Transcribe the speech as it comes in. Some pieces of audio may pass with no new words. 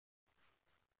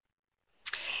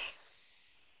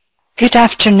Good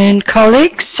afternoon,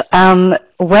 colleagues.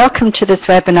 Welcome to this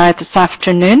webinar this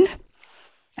afternoon.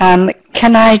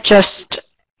 Can I just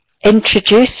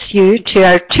introduce you to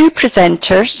our two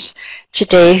presenters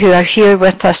today who are here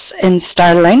with us in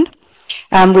Stirling.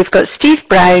 We've got Steve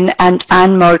Brown and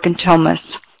Anne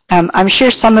Morgan-Thomas. I'm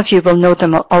sure some of you will know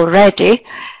them already,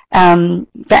 but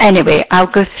anyway, I'll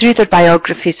go through their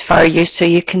biographies for you so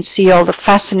you can see all the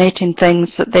fascinating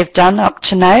things that they've done up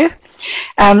to now.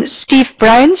 Steve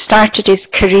Brown started his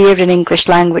career in English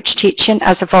language teaching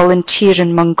as a volunteer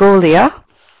in Mongolia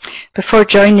before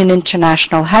joining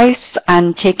International House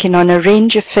and taking on a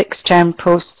range of fixed-term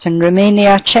posts in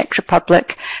Romania, Czech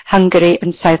Republic, Hungary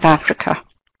and South Africa.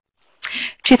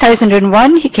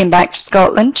 2001, he came back to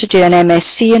Scotland to do an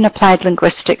MSc in Applied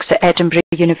Linguistics at Edinburgh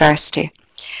University.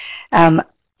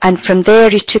 And from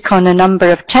there he took on a number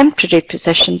of temporary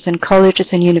positions in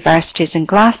colleges and universities in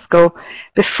Glasgow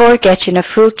before getting a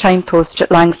full-time post at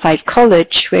Langside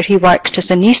College, where he worked as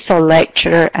an ESOL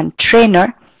lecturer and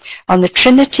trainer on the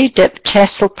Trinity Dip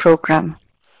TESOL programme.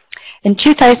 In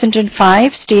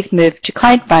 2005, Steve moved to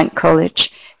Clydebank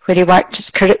College, where he worked as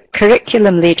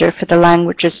curriculum leader for the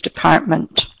languages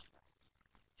department.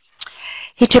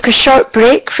 He took a short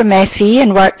break from FE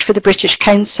and worked for the British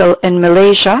Council in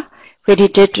Malaysia, where he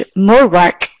did more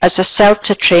work as a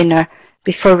CELTA trainer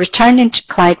before returning to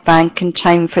Clydebank in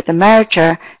time for the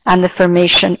merger and the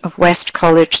formation of West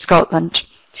College Scotland.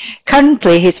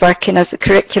 Currently, he's working as the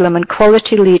curriculum and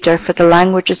quality leader for the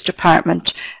languages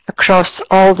department across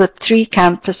all the 3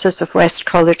 campuses of West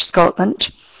College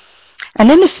Scotland.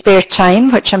 And in his spare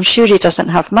time, which I'm sure he doesn't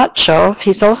have much of,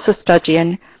 he's also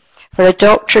studying for a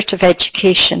Doctorate of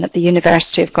Education at the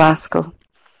University of Glasgow.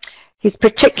 He's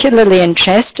particularly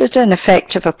interested in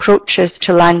effective approaches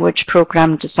to language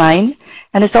programme design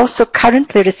and is also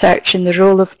currently researching the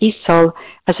role of ESOL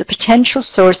as a potential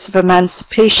source of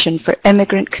emancipation for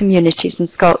immigrant communities in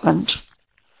Scotland.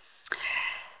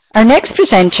 Our next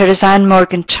presenter is Anne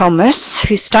Morgan-Thomas,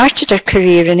 who started her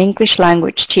career in English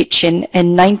language teaching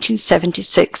in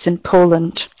 1976 in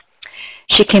Poland.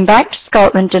 She came back to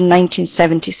Scotland in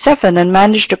 1977 and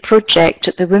managed a project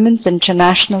at the Women's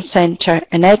International Centre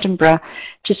in Edinburgh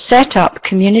to set up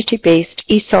community-based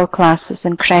ESOL classes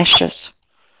and creches.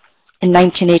 In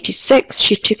 1986,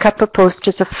 she took up a post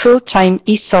as a full-time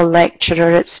ESOL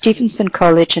lecturer at Stevenson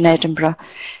College in Edinburgh,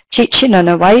 teaching on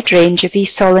a wide range of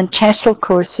ESOL and TESOL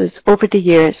courses over the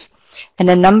years in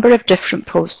a number of different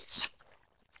posts.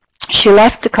 She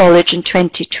left the college in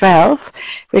 2012,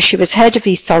 where she was head of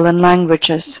ESOL and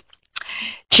languages.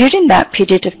 During that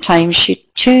period of time, she had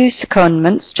 2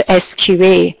 secondments to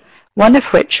SQA, one of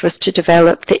which was to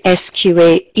develop the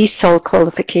SQA ESOL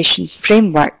qualifications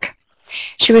framework.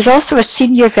 She was also a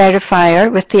senior verifier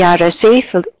with the RSA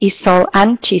for ESOL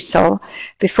and TESOL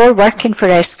before working for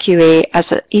SQA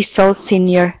as an ESOL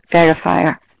senior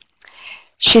verifier.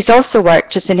 She's also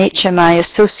worked as an HMI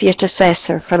Associate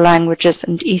Assessor for Languages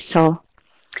and ESOL.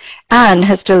 Anne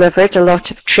has delivered a lot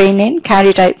of training,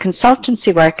 carried out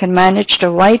consultancy work and managed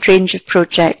a wide range of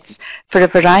projects for a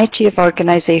variety of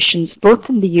organisations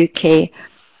both in the UK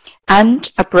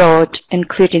and abroad,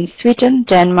 including Sweden,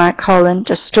 Denmark, Holland,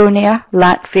 Estonia,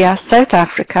 Latvia, South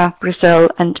Africa,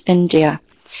 Brazil and India.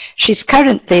 She's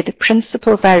currently the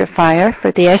Principal Verifier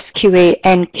for the SQA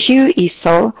NQ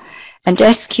ESOL and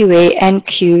SQA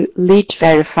NQ Lead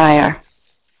Verifier.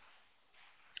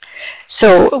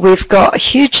 So we've got a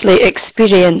hugely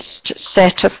experienced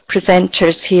set of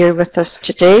presenters here with us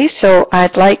today, so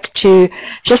I'd like to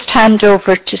just hand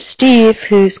over to Steve,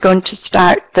 who's going to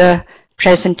start the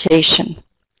presentation.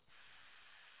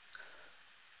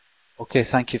 Okay,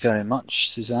 thank you very much,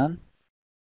 Suzanne.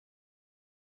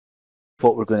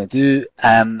 What we're going to do,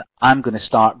 I'm going to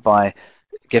start by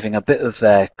giving a bit of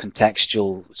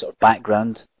contextual sort of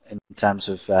background in terms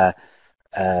of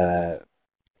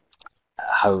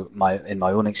how in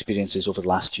my own experiences over the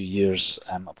last few years,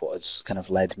 what has kind of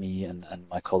led me and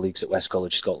my colleagues at West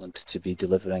College Scotland to be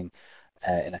delivering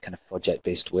in a kind of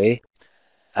project-based way.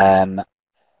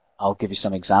 I'll give you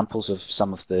some examples of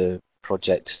some of the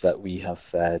projects that we have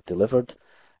delivered,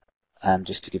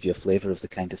 just to give you a flavour of the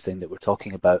kind of thing that we're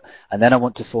talking about. And then I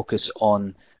want to focus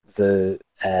on the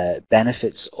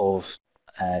benefits of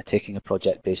taking a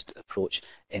project-based approach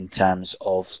in terms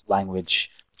of language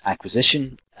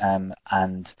acquisition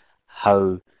and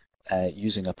how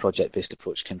using a project-based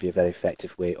approach can be a very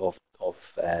effective way of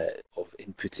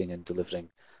inputting and delivering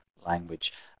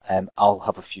language. I'll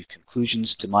have a few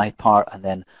conclusions to my part, and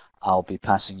then I'll be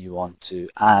passing you on to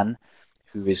Anne,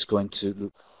 who is going to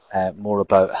look more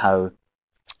about how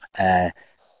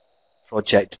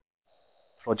project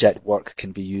project work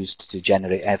can be used to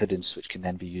generate evidence, which can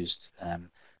then be used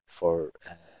for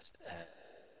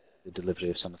the delivery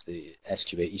of some of the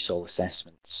SQA ESOL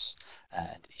assessments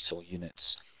and ESOL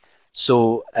units.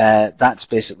 So that's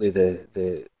basically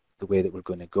the way that we're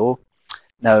going to go.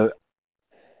 Now,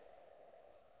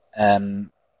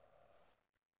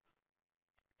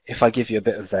 if I give you a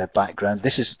bit of background,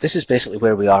 this is basically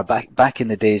where we are back in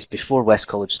the days before West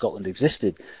College Scotland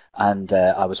existed, and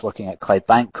I was working at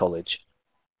Clydebank College.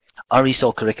 Our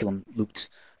ESOL curriculum looked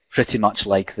pretty much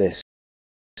like this.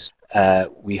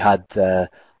 We had a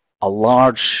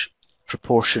large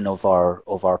proportion of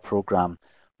our program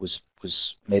was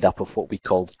made up of what we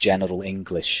called general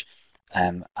English,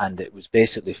 and it was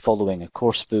basically following a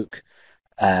course book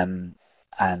and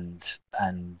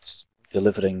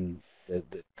delivering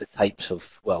the types of,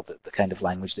 well, the kind of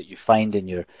language that you find in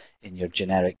your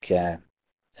generic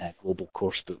global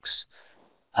course books.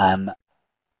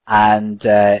 And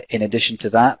in addition to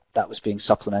that, that was being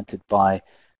supplemented by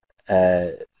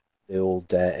the old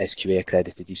SQA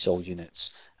accredited ESOL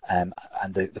units, and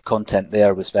the content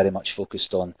there was very much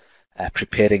focused on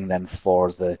preparing them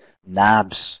for the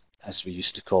NABs, as we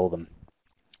used to call them,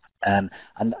 and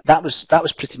that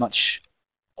was pretty much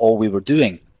all we were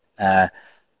doing.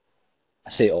 I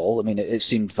say all. I mean, it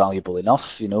seemed valuable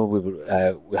enough. You know,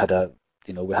 we had a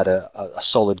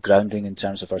solid grounding in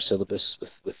terms of our syllabus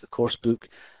with the course book.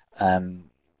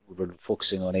 We were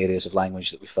focusing on areas of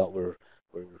language that we felt were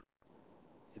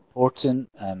important,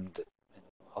 and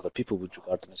other people would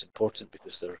regard them as important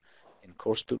because they're in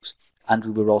course books. And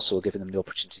we were also giving them the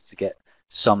opportunity to get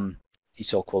some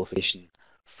ESOL qualification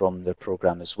from their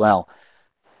program as well.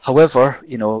 However,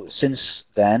 you know, since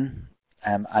then,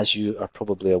 as you are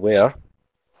probably aware,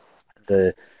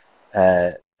 the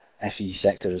FE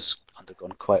sector has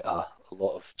undergone quite a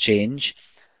lot of change,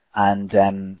 and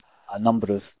a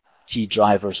number of key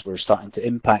drivers were starting to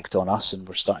impact on us, and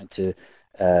were starting to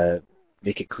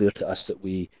make it clear to us that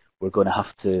we were going to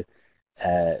have to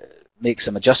make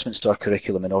some adjustments to our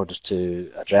curriculum in order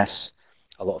to address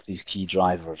a lot of these key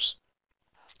drivers.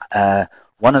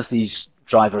 One of these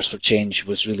drivers for change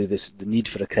was really the need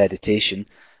for accreditation.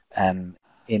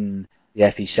 In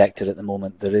the FE sector at the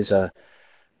moment, there's a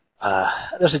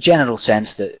general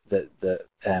sense that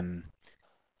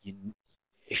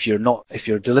if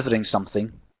you're delivering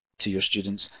something to your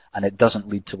students and it doesn't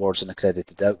lead towards an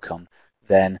accredited outcome,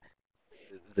 then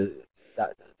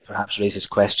that perhaps raises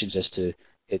questions as to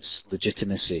its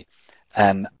legitimacy,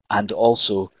 and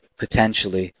also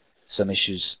potentially some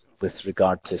issues with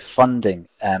regard to funding.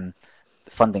 The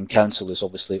Funding Council is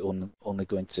obviously only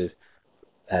going to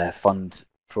fund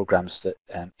programs that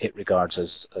it regards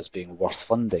as being worth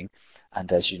funding,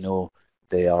 and as you know,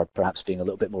 they are perhaps being a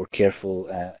little bit more careful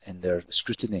in their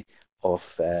scrutiny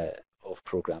of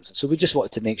programs. And so we just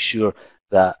wanted to make sure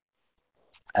that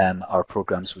our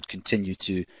programs would continue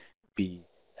to be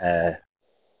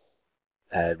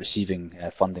receiving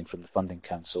funding from the Funding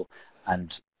Council,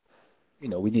 and you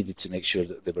know, we needed to make sure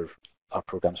that our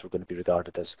programs were going to be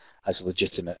regarded as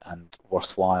legitimate and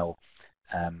worthwhile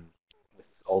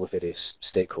with all the various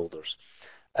stakeholders.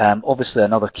 Obviously,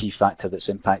 another key factor that's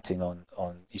impacting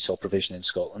on ESOL provision in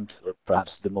Scotland, or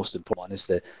perhaps the most important one, is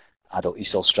the Adult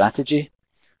ESOL Strategy,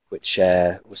 which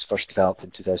was first developed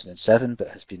in 2007 but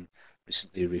has been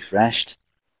recently refreshed.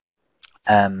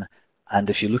 And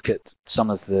if you look at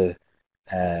some of the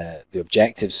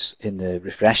objectives in the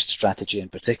refreshed strategy in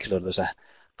particular, there's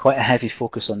quite a heavy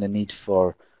focus on the need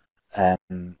for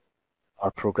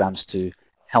our programs to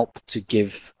help to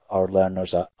give our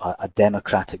learners a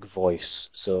democratic voice.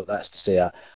 So that's to say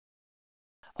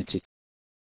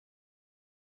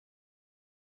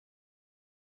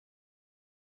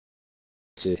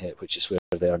which is where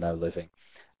they are now living.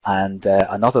 And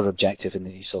another objective in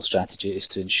the ESOL strategy is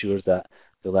to ensure that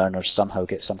the learners somehow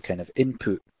get some kind of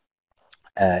input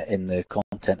in the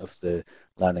content of the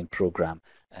learning program,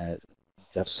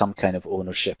 to have some kind of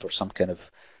ownership or some kind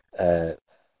of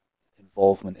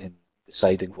involvement in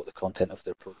deciding what the content of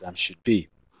their program should be.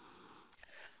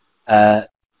 Then,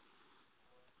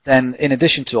 in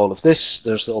addition to all of this,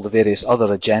 there's all the various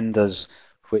other agendas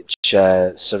which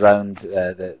surround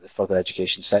the further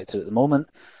education sector at the moment,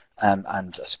 and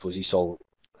I suppose ESOL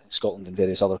in Scotland in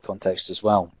various other contexts as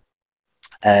well.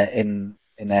 In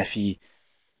FE,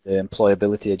 the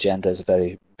employability agenda is a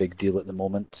very big deal at the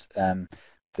moment.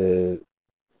 The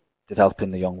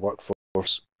Developing the Young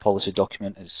Workforce policy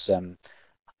document is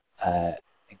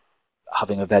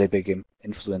having a very big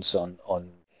influence on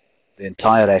the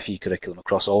entire FE curriculum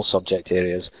across all subject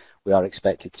areas. We are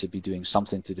expected to be doing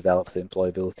something to develop the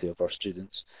employability of our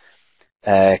students.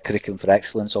 Curriculum for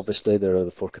excellence, obviously, there are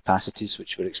the 4 capacities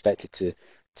which we're expected to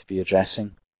be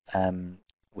addressing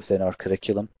within our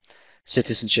curriculum.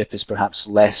 Citizenship is perhaps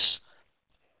less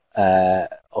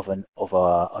of an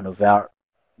overt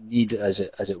need as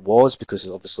it was, because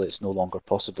obviously it's no longer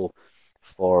possible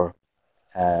for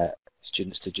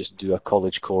students to just do a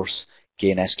college course,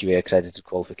 gain SQA accredited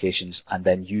qualifications, and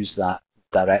then use that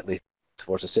directly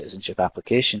towards a citizenship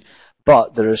application.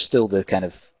 But there are still the kind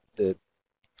of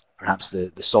perhaps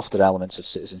the softer elements of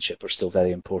citizenship are still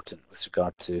very important with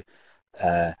regard to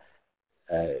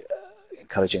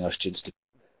encouraging our students to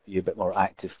be a bit more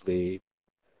actively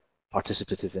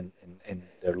participative in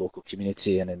their local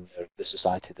community and in the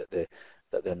society that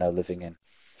they're now living in.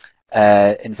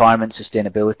 Environment,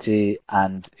 sustainability,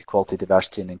 and equality,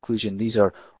 diversity, and inclusion. These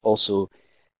are also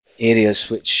areas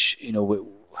which, you know,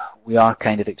 we are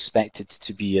kind of expected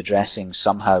to be addressing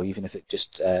somehow, even if it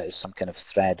just is some kind of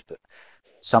thread, but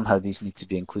somehow these need to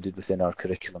be included within our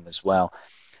curriculum as well.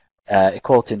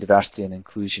 Equality and diversity and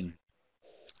inclusion,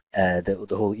 the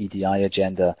whole EDI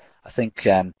agenda. I think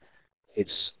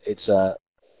it's a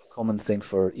common thing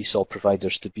for ESOL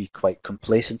providers to be quite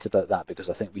complacent about that, because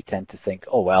I think we tend to think,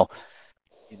 oh well,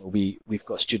 you know, we've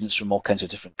got students from all kinds of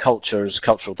different cultures.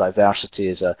 Cultural diversity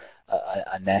is a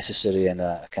necessary and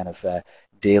a kind of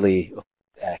daily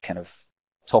kind of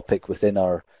topic within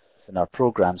our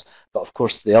programs. But of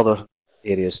course, the other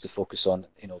areas to focus on,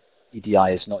 you know,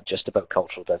 EDI is not just about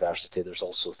cultural diversity. There's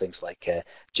also things like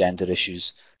gender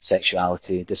issues,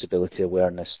 sexuality, disability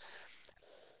awareness.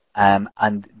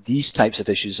 And these types of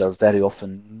issues are very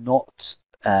often not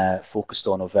focused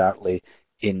on overtly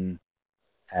in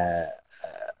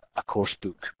a course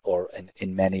book or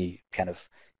in many kind of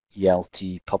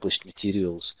ELT published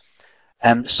materials.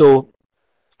 So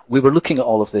we were looking at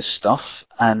all of this stuff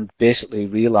and basically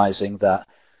realizing that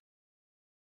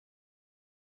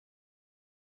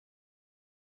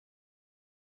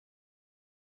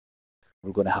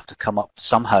we're going to have to come up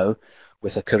somehow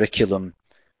with a curriculum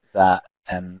that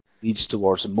leads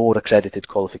towards more accredited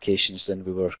qualifications than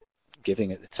we were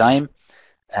giving at the time,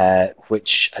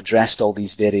 which addressed all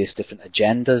these various different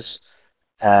agendas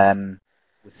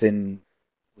within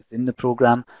the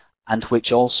program, and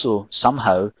which also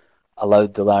somehow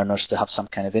allowed the learners to have some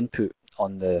kind of input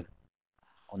on the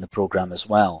program as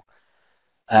well.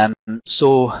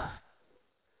 So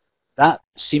that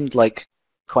seemed like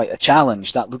quite a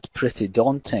challenge. That looked pretty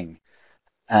daunting.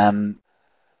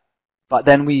 But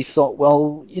then we thought,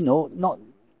 well, you know,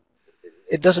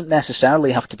 it doesn't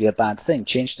necessarily have to be a bad thing.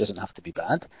 Change doesn't have to be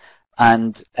bad.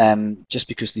 And just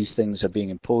because these things are being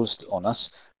imposed on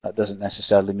us, that doesn't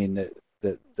necessarily mean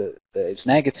that it's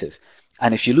negative.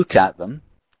 And if you look at them,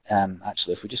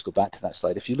 actually, if we just go back to that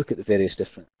slide, if you look at the various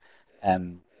different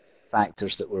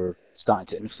factors that were starting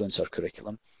to influence our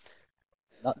curriculum,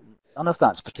 none of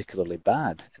that's particularly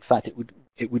bad. In fact,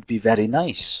 it would be very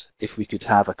nice if we could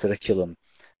have a curriculum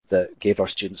that gave our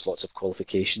students lots of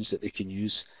qualifications that they can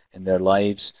use in their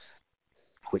lives,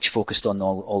 which focused on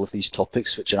all of these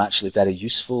topics, which are actually very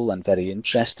useful and very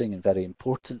interesting and very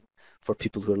important for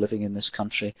people who are living in this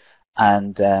country,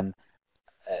 and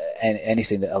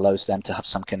anything that allows them to have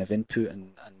some kind of input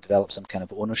and develop some kind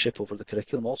of ownership over the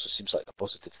curriculum also seems like a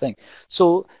positive thing.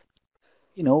 So,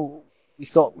 you know, we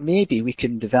thought maybe we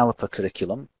can develop a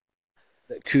curriculum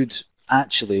that could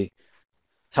actually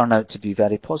turn out to be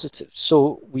very positive.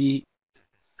 So we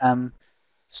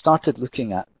started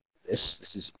looking at this.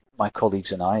 This is my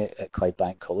colleagues and I at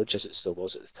Clydebank College, as it still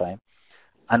was at the time.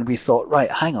 And we thought,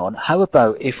 right, hang on, how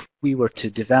about if we were to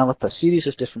develop a series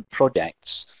of different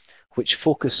projects which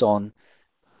focus on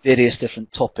various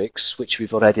different topics which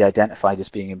we've already identified as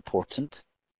being important,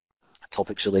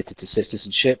 topics related to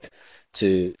citizenship,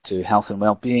 to health and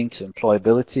well-being, to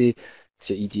employability,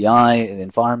 to EDI and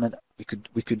environment.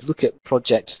 We could look at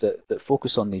projects that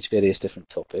focus on these various different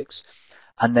topics,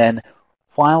 and then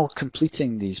while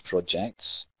completing these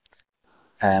projects,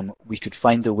 we could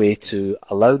find a way to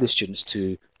allow the students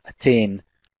to attain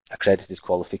accredited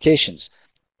qualifications.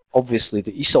 Obviously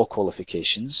the ESOL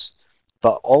qualifications,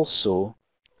 but also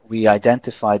we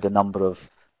identified a number of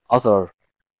other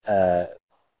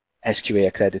SQA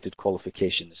accredited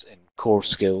qualifications in core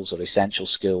skills or essential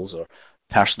skills or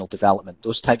personal development,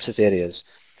 those types of areas,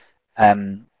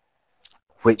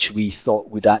 which we thought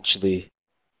would actually,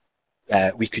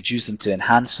 we could use them to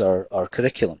enhance our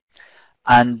curriculum.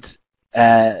 And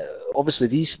obviously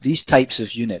these types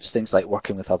of units, things like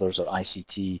working with others or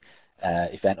ICT,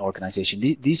 event organisation,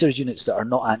 these are units that are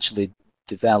not actually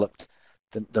developed,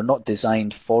 they're not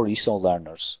designed for ESOL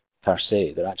learners per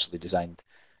se, they're actually designed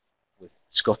with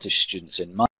Scottish students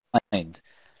in mind.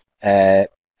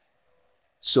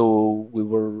 So we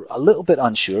were a little bit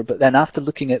unsure, but then after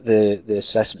looking at the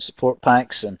assessment support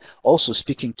packs and also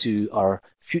speaking to our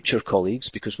future colleagues,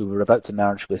 because we were about to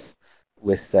merge with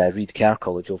Reed Kerr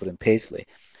College over in Paisley,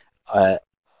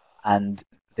 and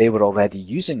they were already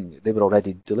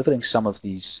delivering some of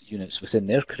these units within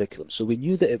their curriculum. So we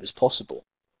knew that it was possible.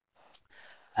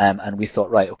 And we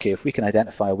thought, right, okay, if we can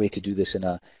identify a way to do this in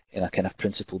a kind of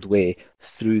principled way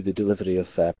through the delivery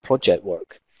of project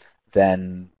work,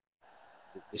 then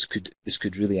this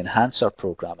could really enhance our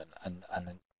program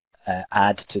and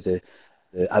add to the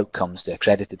outcomes, the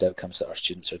accredited outcomes that our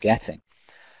students are getting.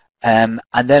 And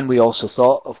then we also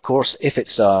thought, of course, if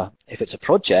it's a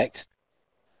project,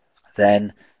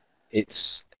 then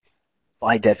it's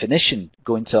by definition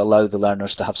going to allow the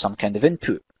learners to have some kind of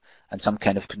input and some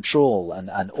kind of control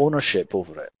and ownership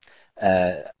over it,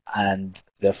 and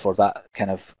therefore that kind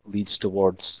of leads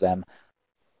towards them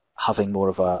having more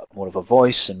of a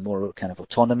voice and more kind of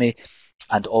autonomy.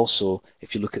 And also,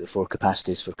 if you look at the 4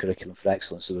 capacities for Curriculum for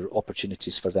Excellence, there were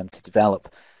opportunities for them to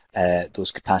develop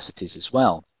those capacities as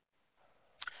well.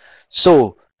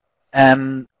 So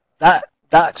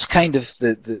that's kind of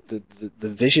the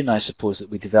vision, I suppose, that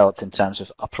we developed in terms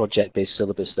of a project-based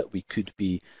syllabus that we could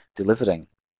be delivering.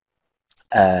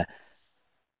 We're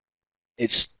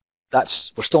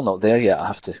still not there yet, I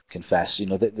have to confess. You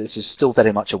know, this is still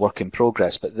very much a work in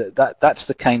progress, but that's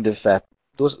the kind of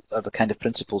those are the kind of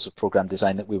principles of program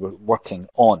design that we were working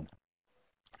on.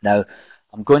 Now,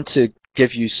 I'm going to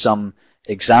give you some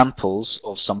examples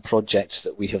of some projects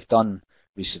that we have done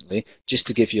recently, just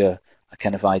to give you a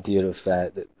kind of idea of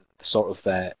the sort of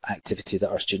activity that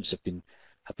our students have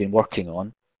been working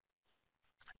on.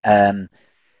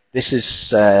 This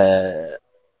is a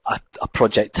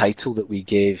project title that we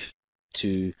gave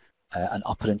to an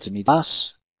upper intermediate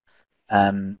class,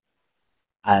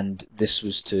 and this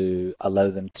was to allow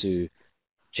them to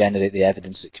generate the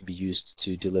evidence that can be used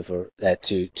to deliver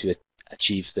to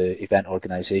achieve the event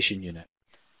organisation unit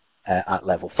at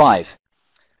level 5.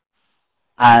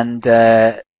 And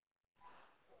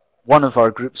one of our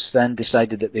groups then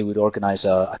decided that they would organise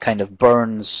a kind of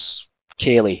Burns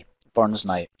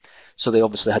night. So they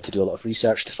obviously had to do a lot of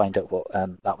research to find out what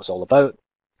that was all about,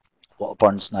 what a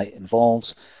Burns night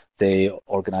involves. They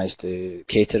organised the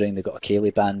catering, they got a Cayley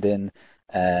band in,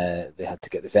 they had to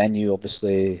get the venue,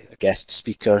 obviously, a guest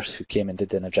speaker who came and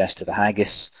did an address to the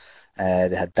haggis,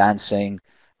 they had dancing,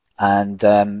 and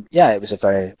yeah, it was a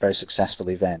very, very successful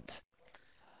event.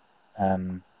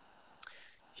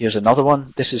 Here's another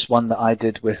one. This is one that I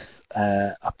did with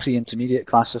a pre-intermediate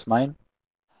class of mine.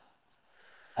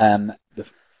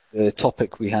 The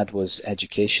topic we had was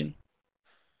education,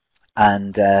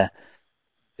 and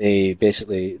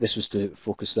this was to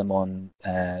focus them on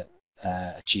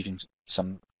achieving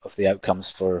some of the outcomes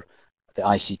for the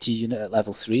ICT unit at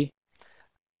level 3,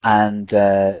 and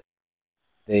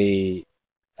they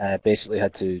basically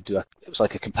had to do it was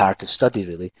like a comparative study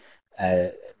really,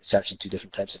 researching 2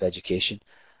 different types of education,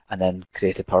 and then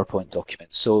create a PowerPoint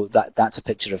document. So that's a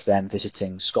picture of them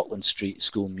visiting Scotland Street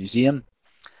School Museum,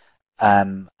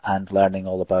 and learning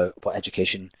all about what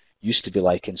education used to be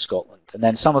like in Scotland. And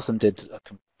then some of them did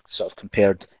sort of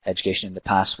compared education in the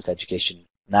past with education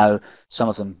now. Some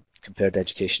of them compared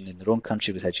education in their own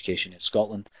country with education in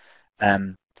Scotland.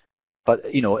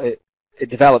 But you know, it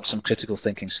developed some critical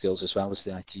thinking skills as well as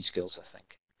the IT skills, I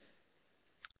think.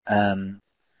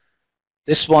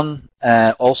 This one,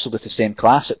 also with the same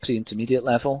class at pre-intermediate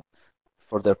level,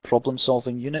 for their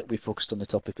problem-solving unit, we focused on the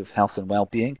topic of health and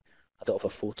well-being. I don't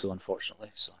have a photo,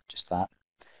 unfortunately, so just that.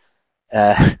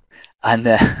 And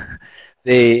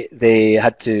they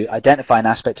had to identify an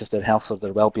aspect of their health or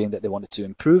their well-being that they wanted to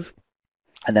improve,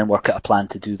 and then work out a plan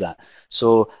to do that.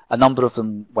 So a number of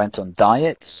them went on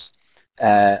diets.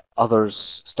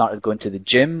 Others started going to the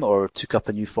gym or took up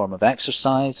a new form of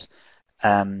exercise.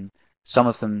 Some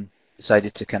of them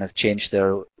decided to kind of change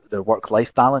their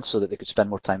work-life balance so that they could spend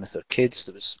more time with their kids.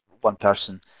 There was one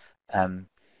person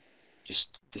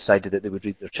just decided that they would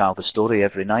read their child a story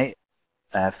every night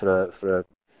it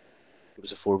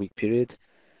was a 4-week period.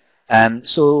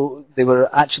 So they were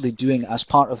actually doing, as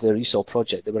part of their ESOL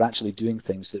project, they were actually doing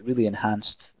things that really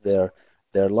enhanced their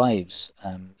lives.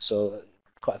 So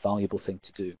quite a valuable thing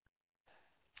to do.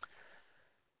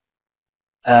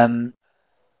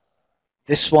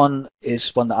 This one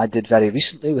is one that I did very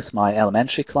recently with my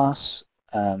elementary class.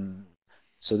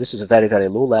 So this is a very, very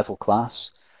low-level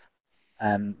class.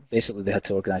 Basically, they had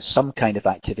to organise some kind of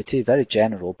activity, very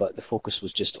general, but the focus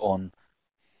was just on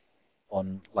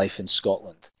life in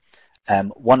Scotland.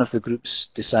 One of the groups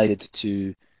decided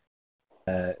to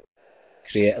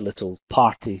create a little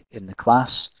party in the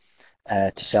class.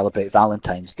 to celebrate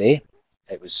Valentine's Day.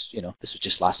 It was, this was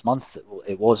just last month.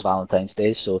 It was Valentine's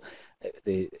Day, so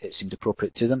it seemed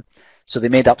appropriate to them. So they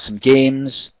made up some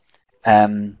games,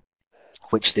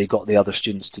 which they got the other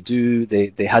students to do. They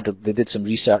did some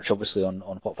research, obviously, on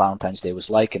what Valentine's Day was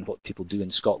like and what people do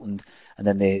in Scotland, and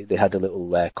then they had a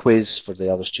little quiz for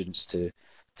the other students to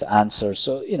answer.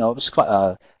 So it was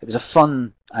it was a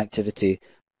fun activity,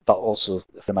 but also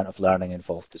a fair amount of learning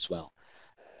involved as well.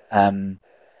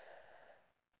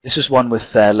 This is one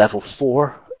with level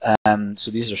 4.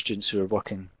 So these are students who are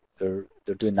working.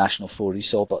 They're doing National 4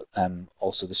 ESOL, but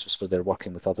also this was for their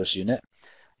Working with Others unit.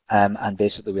 And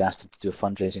basically we asked them to do a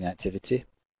fundraising activity,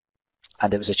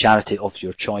 and it was a charity of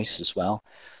your choice as well.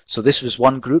 So this was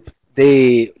one group.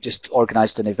 They just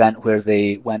organised an event where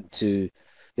they went to,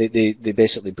 they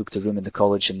basically booked a room in the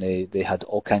college, and they had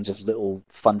all kinds of little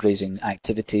fundraising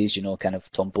activities, kind of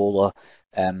tombola,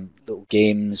 little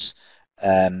games.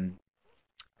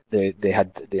 They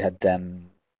had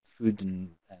food and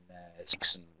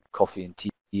snacks and coffee and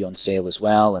tea on sale as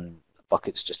well, and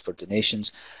buckets just for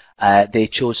donations. They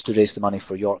chose to raise the money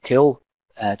for York Hill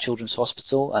Children's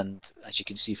Hospital, and as you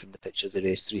can see from the picture, they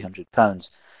raised £300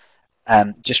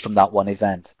 just from that one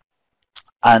event.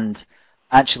 And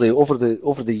actually, over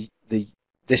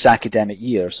this academic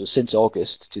year, so since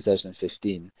August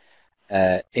 2015,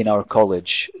 in our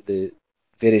college, the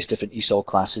various different ESOL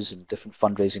classes and different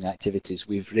fundraising activities,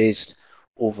 we've raised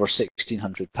over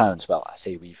 £1,600. Well, I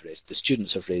say we've raised. The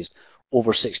students have raised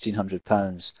over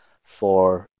 £1,600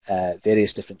 for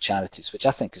various different charities, which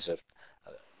I think is a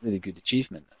really good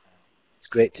achievement. It's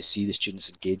great to see the students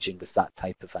engaging with that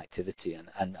type of activity,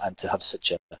 and to have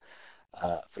such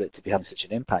for it to be having such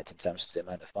an impact in terms of the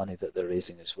amount of money that they're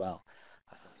raising as well.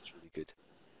 I think it's really good.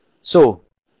 So,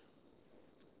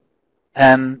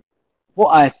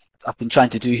 what I've been trying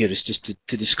to do here is just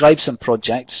to describe some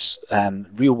projects,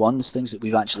 real ones, things that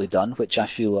we've actually done, which I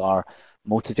feel are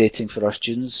motivating for our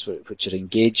students, which are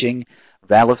engaging,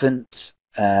 relevant,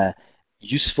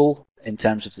 useful in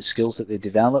terms of the skills that they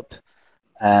develop,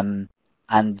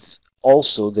 and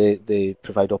also they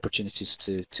provide opportunities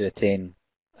to attain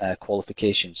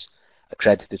qualifications,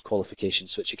 accredited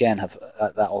qualifications, which again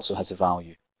that also has a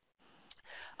value.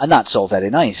 And that's all very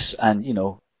nice, and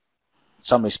in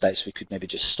some respects we could maybe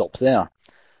just stop there.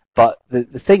 But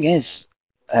the thing is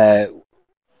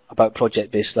about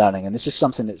project-based learning, and this is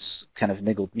something that's kind of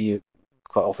niggled me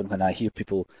quite often when I hear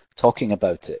people talking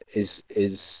about it, is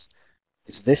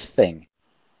this thing.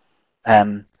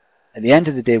 At the end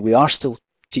of the day, we are still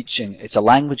teaching. It's a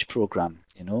language program,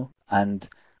 and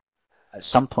at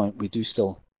some point we do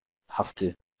still have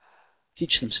to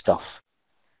teach them stuff.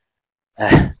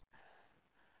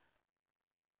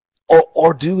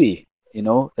 Or do we?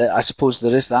 I suppose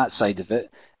there is that side of it.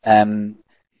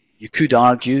 You could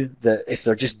argue that if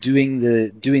they're just doing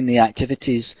the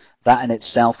activities, that in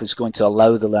itself is going to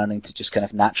allow the learning to just kind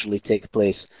of naturally take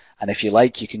place. And if you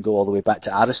like, you can go all the way back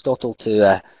to Aristotle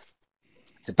to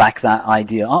back that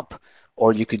idea up,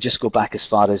 or you could just go back as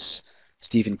far as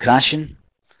Stephen Krashen,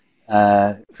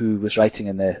 who was writing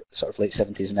in the sort of late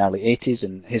 70s and early 80s,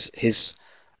 and his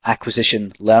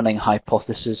acquisition learning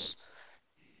hypothesis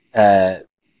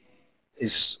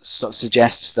sort of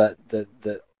suggests that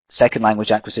the second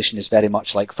language acquisition is very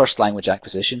much like first language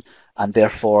acquisition, and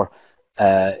therefore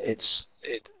it's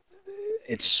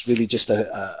really just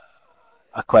a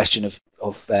question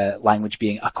of language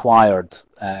being acquired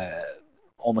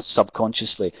almost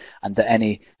subconsciously, and that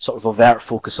any sort of overt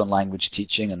focus on language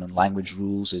teaching and on language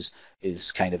rules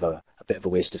is kind of a bit of a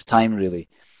waste of time, really.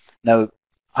 Now,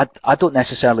 I don't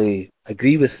necessarily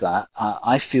agree with that.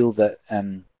 I feel that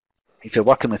if you're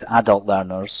working with adult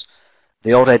learners,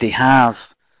 they already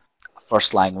have a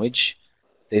first language.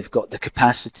 They've got the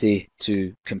capacity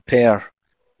to compare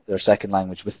their second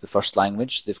language with the first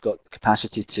language. They've got the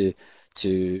capacity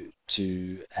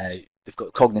they've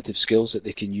got cognitive skills that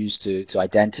they can use to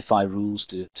identify rules,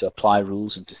 to apply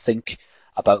rules, and to think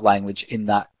about language in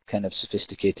that kind of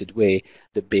sophisticated way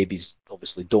that babies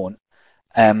obviously don't.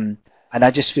 And I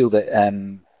just feel that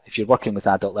if you're working with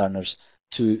adult learners,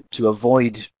 to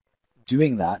avoid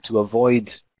doing that, to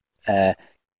avoid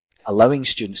allowing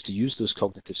students to use those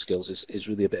cognitive skills is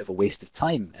really a bit of a waste of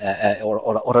time,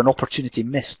 or an opportunity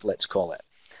missed, let's call it.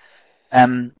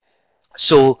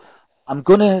 So I'm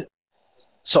going to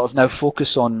sort of now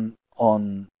focus on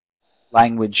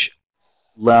language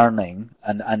learning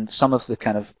and some of the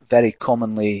kind of very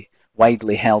commonly,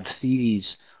 widely held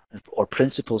theories or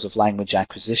principles of language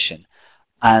acquisition.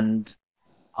 And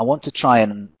I want to try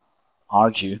and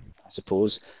argue, I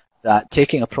suppose, that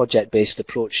taking a project-based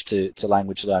approach to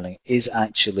language learning is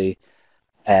actually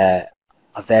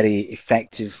a very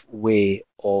effective way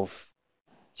of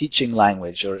teaching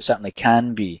language, or it certainly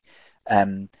can be.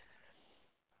 You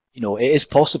know, it is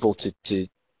possible to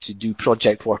do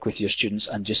project work with your students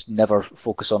and just never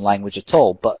focus on language at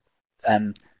all, but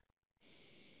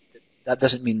that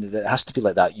doesn't mean that it has to be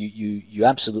like that. You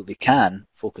absolutely can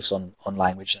focus on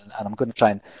language, and I'm going to try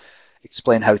and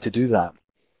explain how to do that.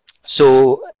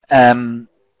 So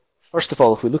first of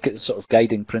all, if we look at the sort of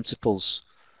guiding principles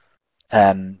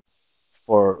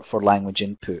for language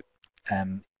input,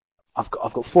 I've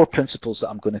got 4 principles that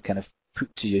I'm going to kind of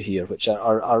put to you here, which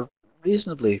are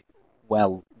reasonably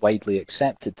well widely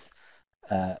accepted.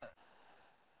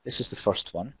 This is the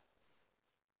first one.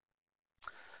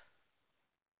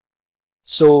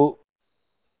 So,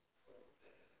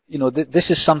 you know,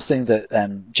 this is something that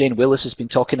Jane Willis has been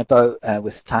talking about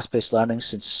with task-based learning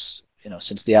since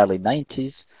the early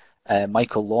 90s.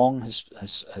 Michael Long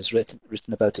has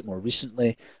written about it more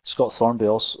recently. Scott Thornbury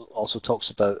also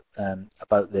talks about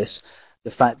this.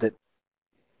 The fact that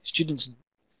students,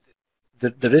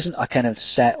 there isn't a kind of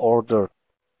set order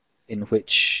in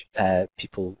which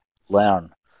people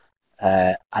learn.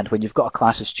 And when you've got a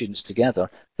class of students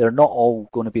together, they're not all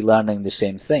going to be learning the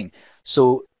same thing.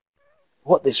 So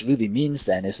what this really means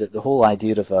then is that the whole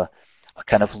idea of a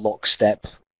kind of lockstep,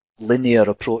 linear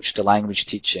approach to language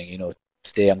teaching, you know,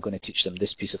 today I'm going to teach them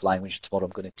this piece of language, tomorrow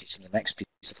I'm going to teach them the next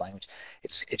piece of language,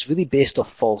 it's really based on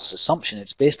false assumption.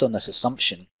 It's based on this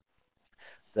assumption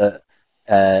that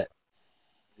the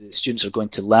students are going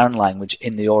to learn language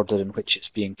in the order in which it's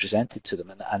being presented to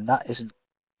them, and that isn't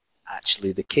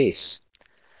actually the case.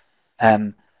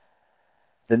 The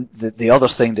other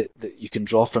thing that you can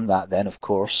draw from that then, of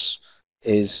course,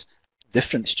 is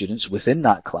different students within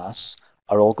that class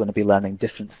are all going to be learning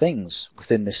different things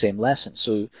within the same lesson.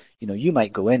 So, you know, you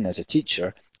might go in as a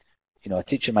teacher, you know, a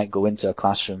teacher might go into a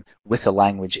classroom with a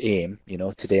language aim, you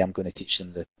know, today I'm going to teach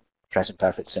them the present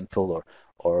perfect simple,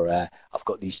 or I've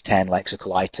got these 10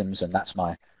 lexical items and that's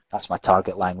my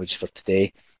target language for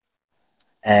today.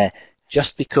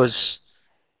 Just because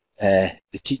the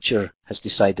teacher has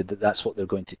decided that that's what they're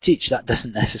going to teach, that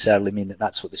doesn't necessarily mean that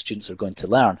that's what the students are going to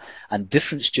learn. And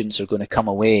different students are going to come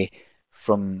away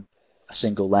from a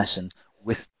single lesson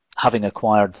with having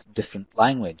acquired different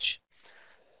language.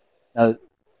 Now,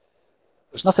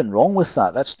 there's nothing wrong with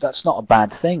that. That's not a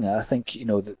bad thing. I think, you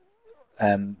know, that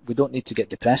we don't need to get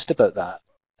depressed about that.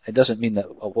 It doesn't mean that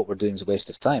what we're doing is a waste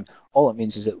of time. All it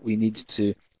means is that we need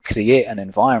to create an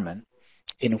environment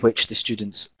in which the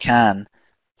students can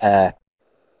have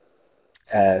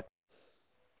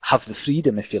the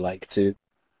freedom, if you like, to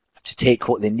take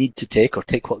what they need to take, or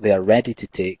take what they are ready to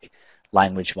take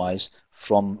language-wise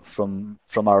from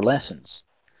our lessons.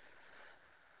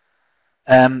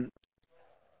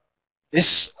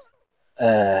 This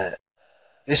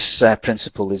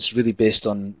principle is really based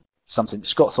on something.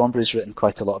 Scott Thornbury's written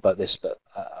quite a lot about this, but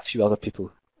a few other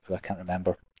people who I can't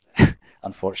remember,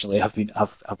 unfortunately, have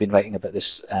been writing about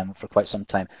this for quite some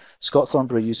time. Scott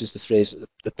Thornbury uses the phrase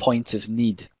 "the point of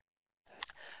need,"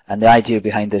 and the idea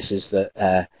behind this is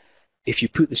that if you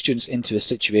put the students into a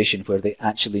situation where they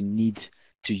actually need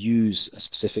to use a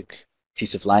specific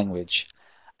piece of language,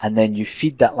 and then you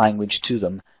feed that language to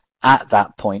them at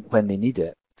that point when they need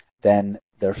it, then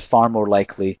they're far more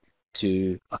likely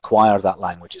to acquire that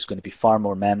language. It's going to be far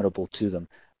more memorable to them,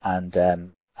 and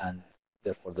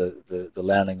therefore the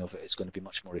learning of it is going to be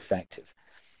much more effective.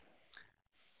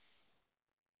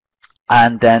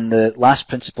 And then the last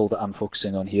principle that I'm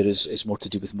focusing on here is more to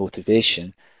do with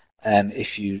motivation.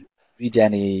 If you read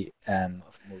any of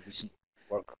the more recent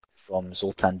work from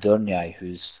Zoltan Durnyai,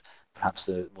 who's perhaps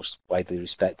the most widely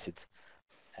respected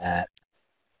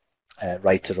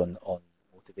writer on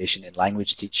motivation in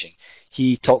language teaching,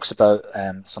 he talks about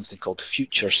something called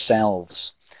future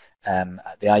selves.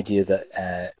 The idea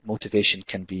that motivation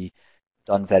can be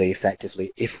done very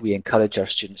effectively if we encourage our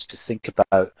students to think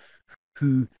about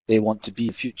who they want to be in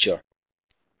the future,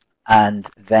 and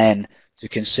then to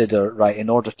consider, right, in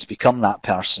order to become that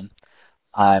person,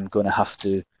 I'm going to have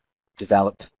to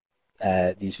develop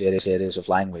these various areas of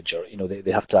language, or, you know,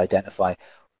 they have to identify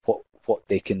what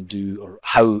they can do, or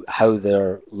how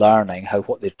they're learning,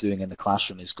 what they're doing in the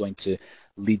classroom is going to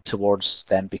lead towards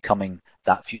them becoming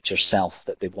that future self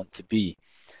that they want to be.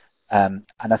 And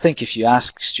I think if you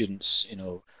ask students, you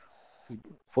know,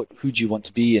 who do you want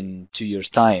to be in 2 years'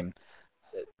 time,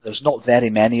 there's not very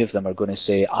many of them are going to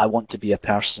say, I want to be a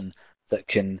person that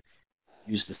can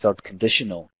use the third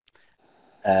conditional.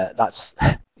 That's,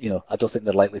 you know, I don't think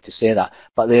they're likely to say that,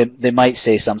 but they might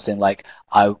say something like,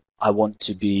 I want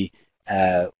to be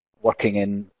working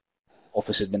in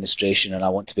office administration, and I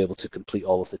want to be able to complete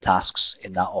all of the tasks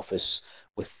in that office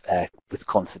with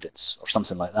confidence, or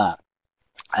something like that.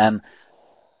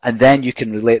 And then you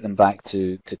can relate them back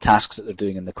to tasks that they're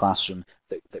doing in the classroom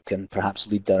that can perhaps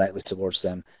lead directly towards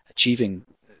them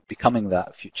becoming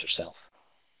that future self.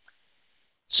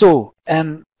 So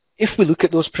if we look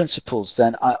at those principles,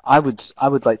 then I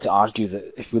would like to argue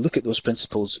that if we look at those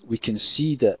principles, we can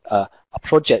see that a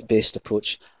project-based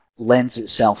approach lends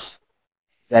itself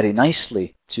very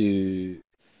nicely to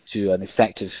an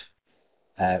effective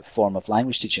form of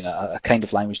language teaching, a kind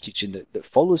of language teaching that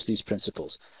follows these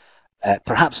principles.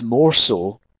 Perhaps more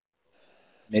so,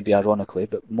 maybe ironically,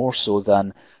 but more so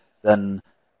than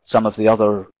some of the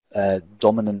other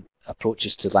dominant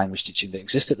approaches to language teaching that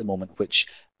exist at the moment, which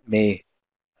may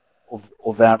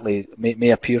overtly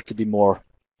may appear to be more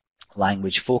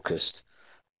language focused.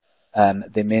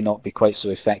 They may not be quite so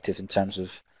effective in terms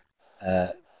of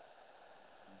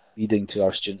leading to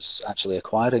our students actually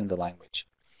acquiring the language.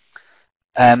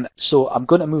 So I'm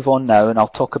going to move on now, and I'll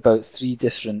talk about three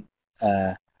different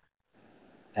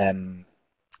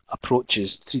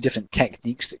approaches, three different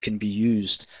techniques that can be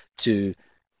used to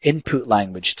input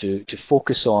language, to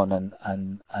focus on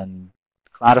and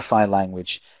clarify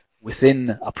language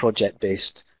within a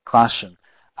project-based classroom.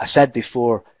 I said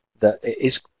before that it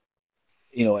is,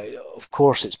 of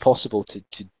course, it's possible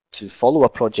to follow a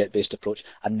project-based approach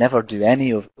and never do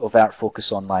any overt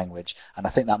focus on language, and I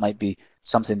think that might be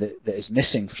something that is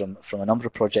missing from a number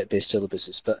of project-based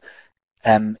syllabuses. But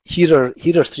here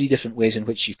are three different ways in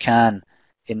which you can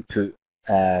input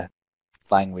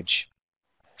language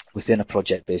within a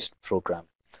project-based program.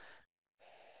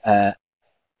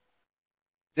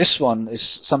 This one is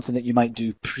something that you might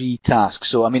do pre-task.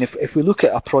 So, I mean, if we look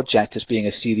at a project as being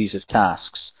a series of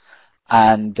tasks,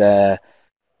 and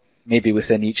maybe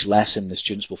within each lesson the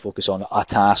students will focus on a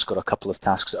task or a couple of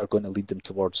tasks that are going to lead them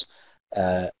towards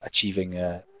achieving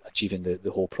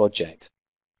the whole project.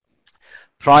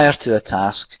 Prior to a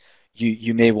task,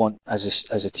 you may want,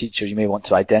 as a teacher, you may want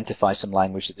to identify some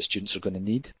language that the students are going to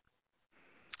need,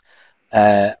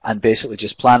 and basically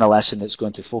just plan a lesson that's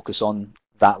going to focus on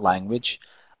that language,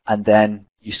 and then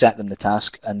you set them the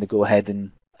task and they go ahead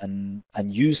and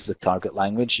use the target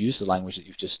language, use the language that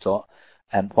you've just taught,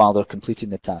 while they're completing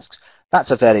the tasks.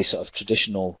 That's a very sort of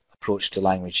traditional approach to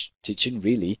language teaching,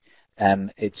 really.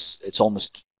 It's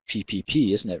almost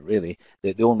PPP, isn't it, really?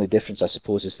 The only difference, I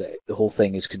suppose, is that the whole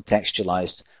thing is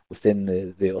contextualized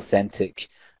within the authentic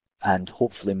and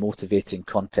hopefully motivating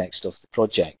context of the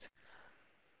project.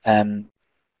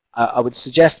 I would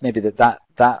suggest maybe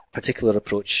that particular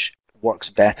approach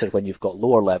works better when you've got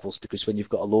lower levels, because when you've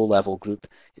got a low-level group,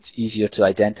 it's easier to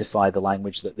identify the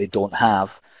language that they don't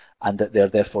have and that they're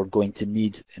therefore going to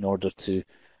need in order to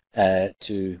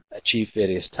achieve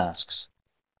various tasks.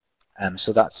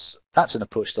 So that's an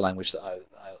approach to language that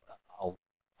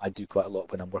I do quite a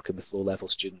lot when I'm working with low-level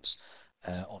students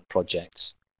on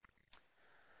projects.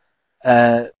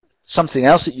 Something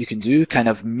else that you can do kind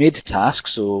of mid-task,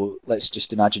 so let's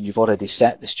just imagine you've already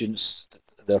set the students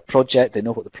their project, they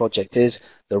know what the project is,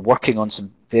 they're working on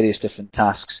some various different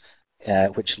tasks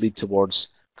which lead towards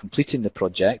completing the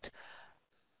project,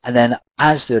 and then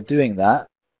as they're doing that,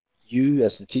 you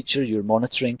as the teacher, you're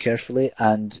monitoring carefully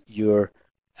and you're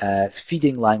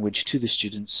feeding language to the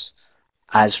students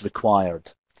as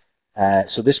required.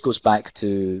 So this goes back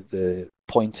to the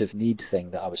point of need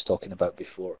thing that I was talking about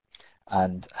before,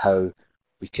 and how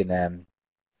we can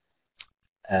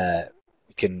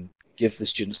give the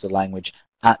students the language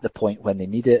at the point when they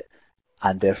need it,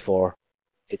 and therefore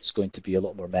it's going to be a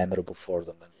lot more memorable for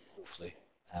them, and hopefully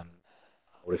a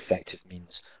more effective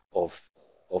means of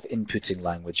inputting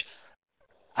language,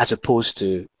 as opposed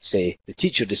to, say, the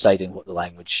teacher deciding what the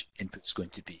language input is going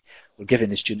to be. We're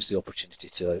giving the students the opportunity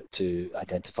to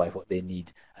identify what they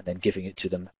need and then giving it to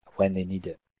them when they need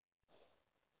it.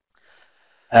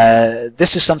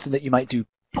 This is something that you might do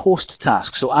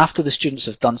post-task. So after the students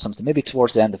have done something, maybe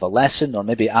towards the end of a lesson or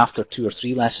maybe after 2 or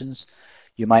 3 lessons,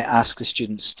 you might ask the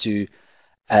students to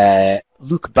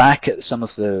look back at some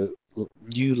of the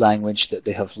new language that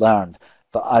they have learned.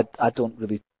 But I don't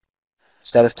really,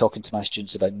 instead of talking to my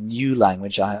students about new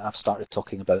language, I've started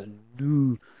talking about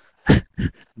new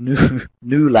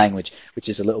language, which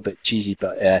is a little bit cheesy,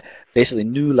 but basically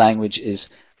new language is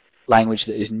language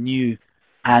that is new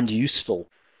and useful,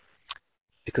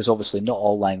 because obviously not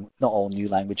all new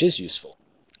language is useful,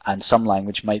 and some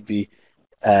language might be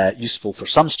useful for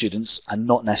some students and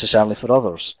not necessarily for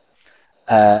others.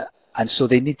 And so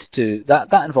they need to,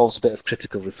 that involves a bit of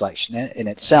critical reflection in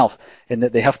itself, in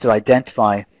that they have to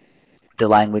identify the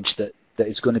language that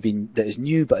is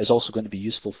new but is also going to be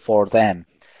useful for them.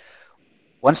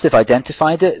 Once they've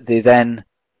identified it, they then,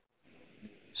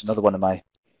 it's another one of my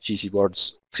cheesy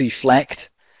words, preflect,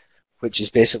 which is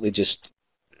basically just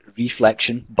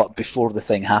reflection, but before the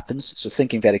thing happens. So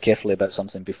thinking very carefully about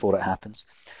something before it happens.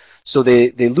 So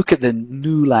they look at the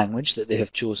new language that they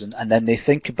have chosen, and then they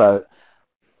think about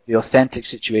the authentic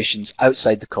situations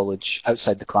outside the college,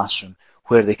 outside the classroom,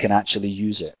 where they can actually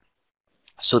use it.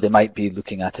 So they might be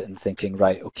looking at it and thinking,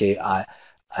 right, okay, I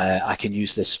can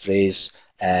use this phrase.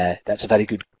 That's a very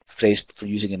good phrase for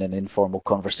using in an informal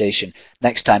conversation.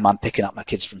 Next time I'm picking up my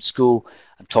kids from school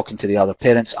and talking to the other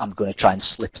parents, I'm going to try and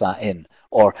slip that in.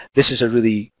 Or this is a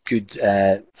really good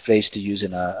phrase to use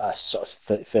in a sort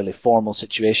of fairly formal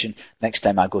situation. Next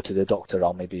time I go to the doctor,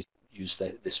 I'll maybe use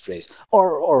this phrase.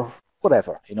 Or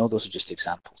whatever, those are just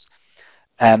examples.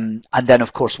 And then,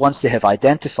 of course, once they have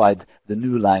identified the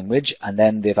new language and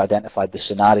then they've identified the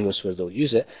scenarios where they'll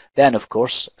use it, then, of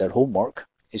course, their homework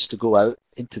is to go out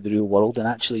into the real world and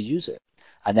actually use it.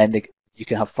 And then you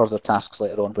can have further tasks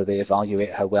later on where they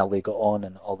evaluate how well they got on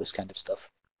and all this kind of stuff.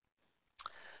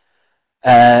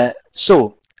 Those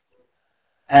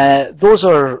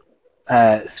are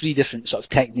three different sort of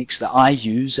techniques that I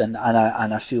use and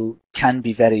I feel can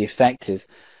be very effective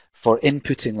for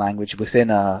inputting language within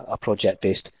a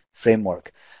project-based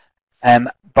framework.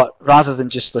 But rather than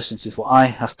just listen to what I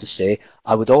have to say,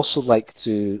 I would also like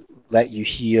to let you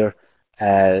hear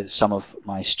some of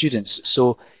my students.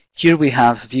 So here we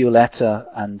have Violetta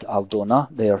and Aldona.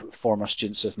 They are former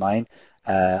students of mine.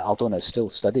 Aldona is still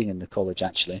studying in the college,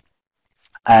 actually.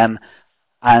 And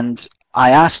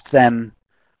I asked them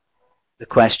the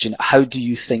question, how do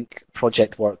you think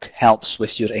project work helps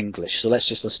with your English? So let's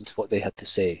just listen to what they had to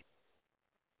say.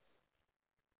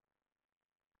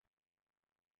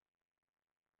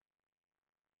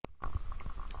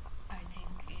 I think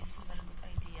it's a very good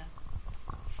idea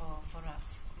for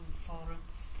us, for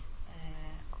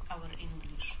our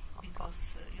English,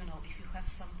 because if you have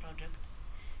some project,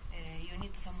 you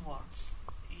need some words.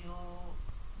 You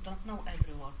don't know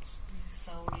every words,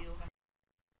 so you have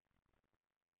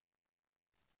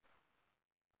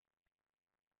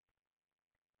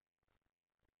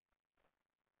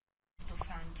to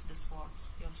find these words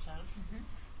yourself.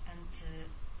 And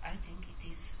I think it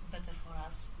is better for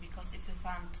us, because if you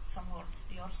find some words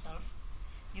yourself,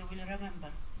 you will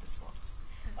remember these words.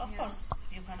 Of course,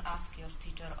 you can ask your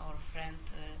teacher or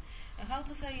friend how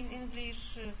to say in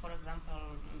English, for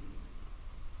example,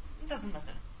 it doesn't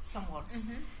matter, some words.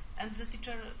 And the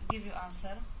teacher give you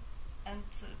answer, and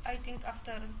I think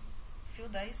after few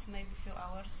days, maybe few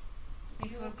hours,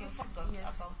 you forgot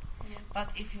yes. about.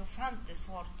 But if you found this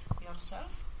word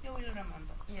yourself, you will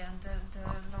remember. Yeah, the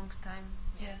long time.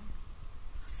 Yeah.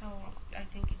 So I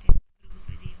think it is a good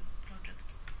idea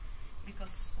project,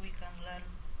 because we can learn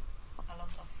a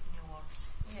lot of new words.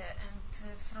 Yeah, and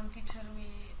from teacher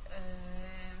we've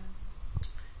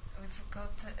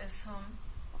got some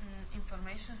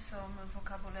information, some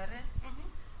vocabulary,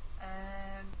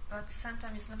 but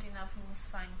sometimes it's not enough. We must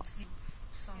find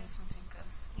something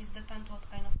else. It depends what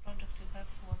kind of project you have,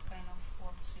 what kind of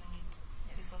words you need,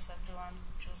 because everyone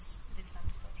choose different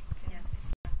project, different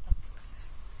topics.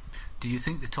 Do you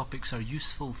think the topics are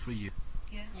useful for you?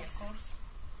 Yeah, Yes.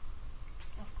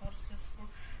 Of course, useful.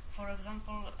 For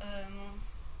example,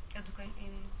 education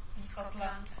in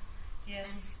Scotland.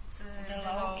 Yes, And the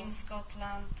law in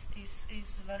Scotland is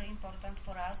very important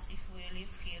for us. If we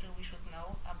live here, we should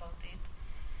know about it.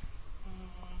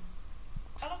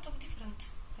 A lot of different,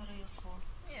 very useful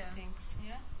things.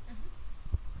 Yeah.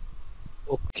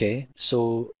 Okay,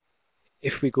 so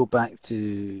if we go back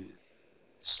to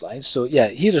slides, so yeah,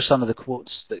 here are some of the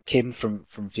quotes that came from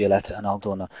Violetta and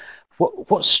Aldona.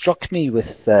 What struck me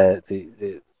with their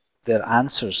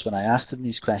answers when I asked them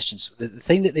these questions, the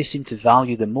thing that they seem to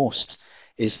value the most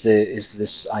is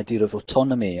this idea of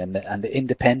autonomy and the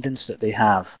independence that they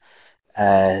have,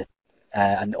 and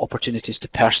the opportunities to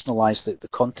personalize the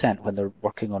content when they're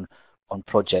working on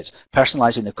projects,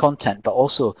 personalizing the content, but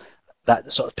also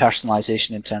that sort of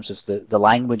personalization in terms of the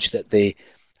language that they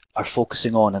are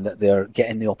focusing on and that they're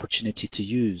getting the opportunity to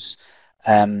use.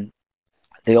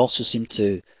 They also seem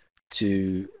to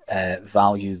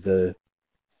value the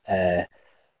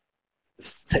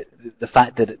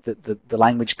fact that the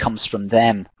language comes from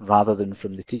them rather than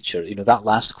from the teacher. That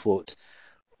last quote,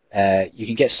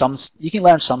 you can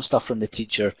learn some stuff from the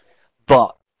teacher,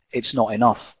 but it's not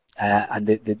enough, and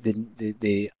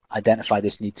they identify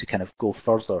this need to kind of go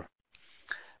further.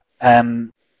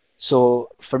 So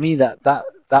for me, that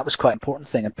was quite an important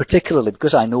thing, and particularly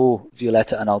because I know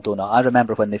Violetta and Aldona, I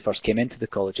remember when they first came into the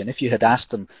college, and if you had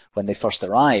asked them when they first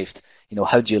arrived,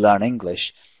 how do you learn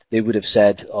English, they would have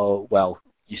said, oh, well,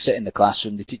 you sit in the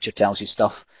classroom, the teacher tells you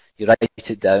stuff, you write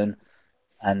it down,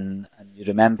 and you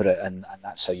remember it, and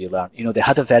that's how you learn. You know, they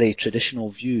had a very traditional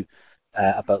view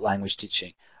about language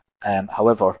teaching.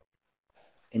 However,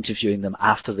 interviewing them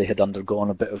after they had undergone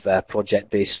a bit of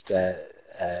project-based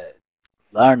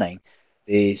learning,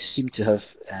 they seem to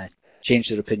have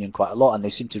changed their opinion quite a lot, and they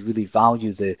seem to really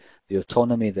value the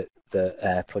autonomy that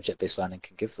the project-based learning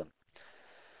can give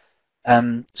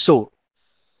them. So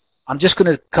I'm just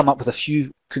going to come up with a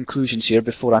few conclusions here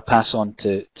before I pass on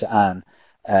to Anne.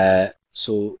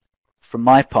 So from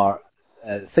my part,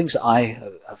 things that I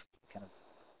have kind of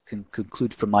can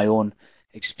conclude from my own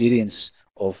experience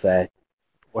of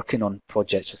working on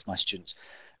projects with my students,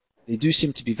 they do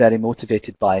seem to be very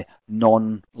motivated by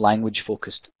non-language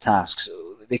focused tasks.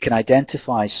 They can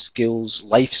identify skills,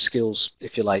 life skills,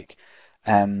 if you like,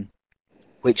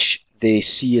 which they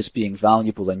see as being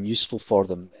valuable and useful for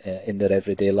them in their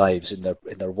everyday lives, in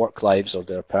their work lives or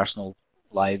their personal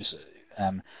lives,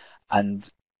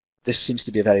 and this seems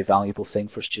to be a very valuable thing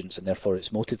for students, and therefore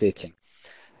it's motivating.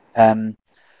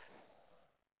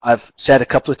 I've said a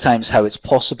couple of times how it's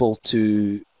possible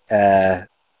to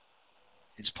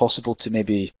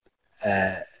maybe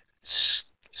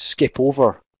skip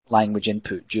over language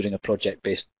input during a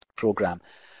project-based program,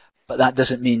 but that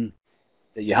doesn't mean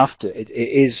that you have to.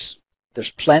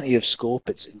 There's plenty of scope.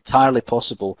 It's entirely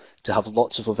possible to have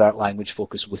lots of overt language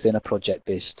focus within a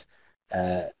project-based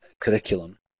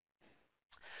curriculum.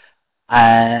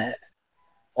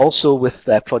 Also with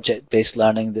project-based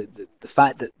learning, the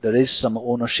fact that there is some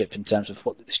ownership in terms of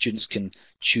what the students can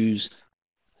choose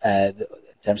in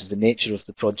terms of the nature of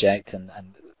the project and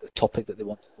the topic that they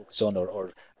want to focus on,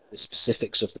 or the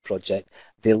specifics of the project.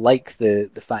 They like the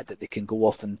fact that they can go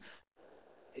off, and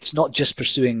it's not just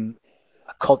pursuing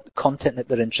content that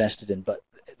they're interested in, but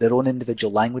their own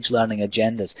individual language learning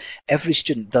agendas. Every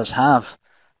student does have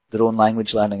their own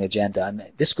language learning agenda,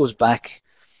 and this goes back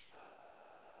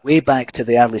way back to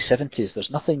the early 70s. There's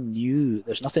nothing new,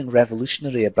 there's nothing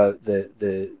revolutionary about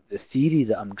the theory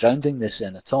that I'm grounding this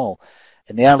in at all.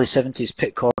 In the early 70s,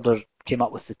 Pitt Corder came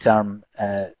up with the term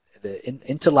the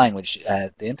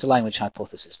interlanguage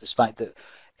hypothesis, this fact that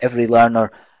every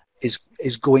learner is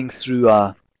going through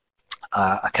a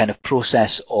kind of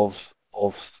process of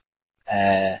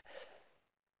they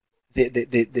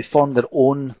form their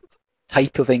own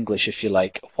type of English, if you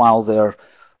like, while they're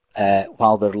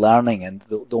learning, and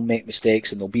they'll make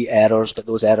mistakes and there'll be errors, but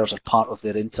those errors are part of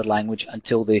their interlanguage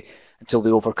until they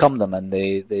overcome them and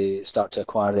they start to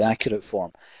acquire the accurate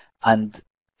form. And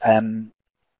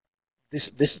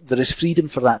there is freedom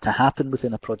for that to happen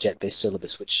within a project-based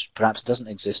syllabus, which perhaps doesn't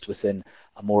exist within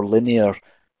a more linear,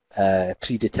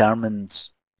 predetermined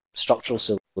structural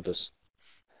syllabus.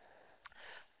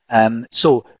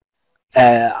 So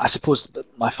I suppose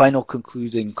my final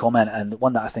concluding comment, and the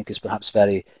one that I think is perhaps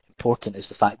very important, is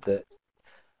the fact that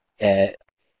a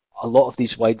lot of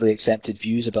these widely accepted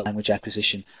views about language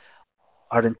acquisition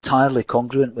are entirely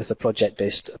congruent with a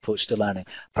project-based approach to learning.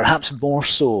 Perhaps more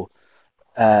so,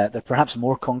 they're perhaps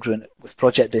more congruent with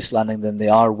project-based learning than they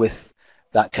are with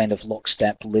that kind of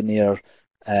lockstep linear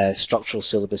structural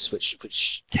syllabus,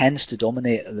 which tends to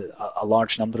dominate a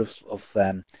large number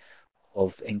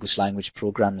of English language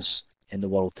programs in the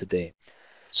world today.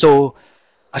 So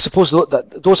I suppose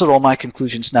that those are all my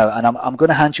conclusions now, and I'm going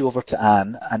to hand you over to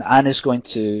Anne, and Anne is going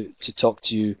to talk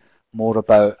to you more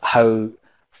about how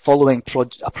following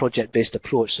a project-based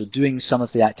approach, so doing some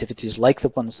of the activities like the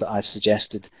ones that I've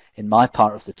suggested in my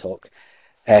part of the talk,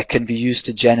 can be used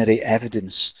to generate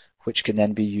evidence, which can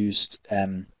then be used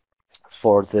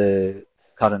for the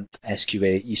current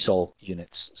SQA ESOL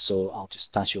units. So I'll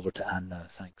just pass you over to Anne now.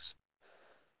 Thanks.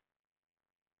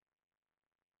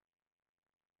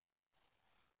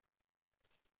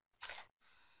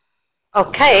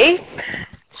 Okay,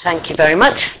 thank you very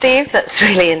much, Steve. That's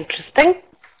really interesting.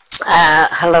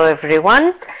 Hello,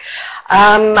 everyone.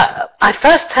 I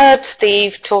first heard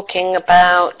Steve talking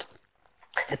about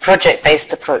the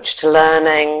project-based approach to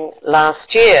learning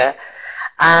last year,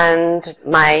 and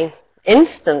my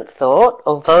instant thought,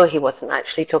 although he wasn't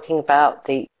actually talking about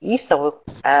the ESOL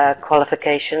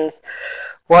qualifications,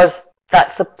 was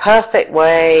that's the perfect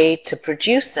way to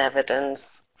produce evidence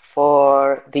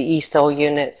for the ESOL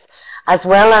units as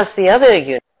well as the other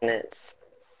units.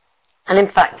 And in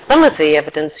fact, some of the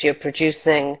evidence you're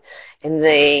producing in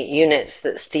the units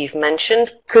that Steve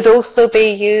mentioned could also be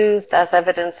used as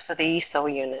evidence for the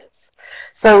ESOL units.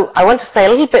 So I want to say a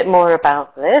little bit more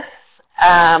about this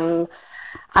and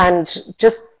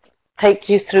just take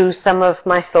you through some of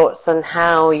my thoughts on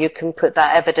how you can put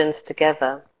that evidence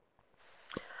together.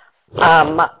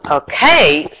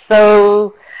 Okay,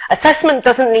 so assessment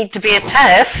doesn't need to be a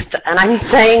test, and I'm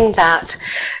saying that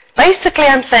basically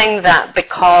I'm saying that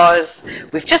because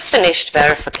we've just finished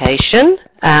verification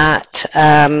at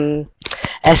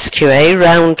SQA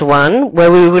round 1,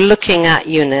 where we were looking at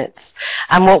units,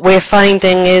 and what we're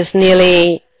finding is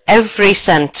nearly every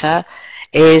centre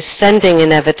is sending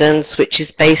in evidence which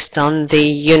is based on the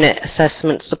unit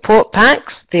assessment support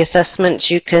packs, the assessments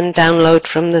you can download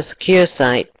from the secure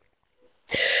site.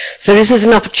 So this is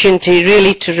an opportunity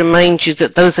really to remind you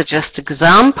that those are just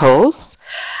examples,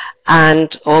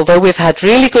 and although we've had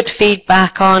really good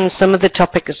feedback on some of the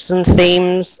topics and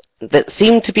themes that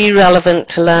seem to be relevant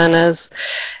to learners,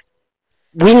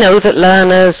 we know that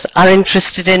learners are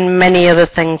interested in many other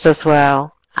things as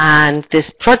well, and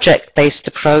this project-based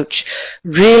approach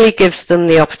really gives them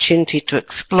the opportunity to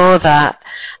explore that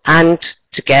and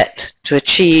to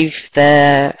achieve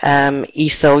their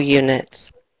ESOL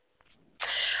units.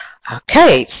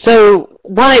 Okay, so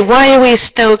why are we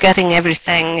still getting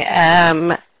everything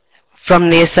from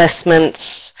the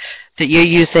assessments that you're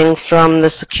using from the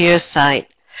secure site?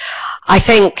 I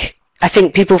think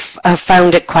people have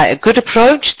found it quite a good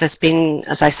approach. There's been,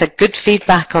 as I said, good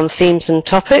feedback on themes and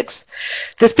topics.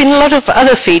 There's been a lot of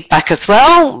other feedback as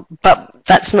well, but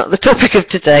that's not the topic of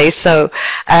today, so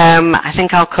I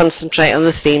think I'll concentrate on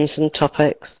the themes and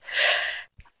topics.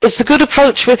 It's a good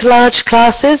approach with large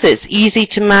classes. It's easy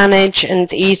to manage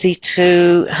and easy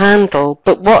to handle.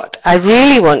 But what I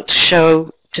really want to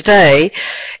show today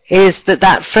is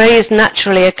that phrase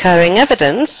naturally occurring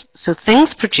evidence, so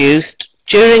things produced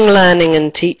during learning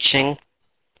and teaching,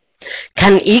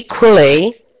 can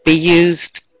equally be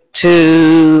used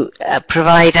to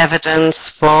provide evidence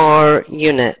for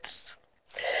units.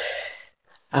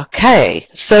 Okay,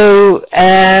 so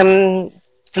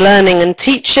learning and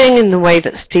teaching, in the way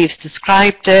that Steve's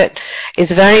described it, is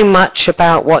very much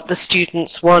about what the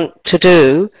students want to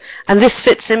do, and this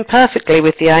fits in perfectly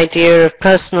with the idea of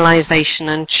personalization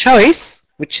and choice,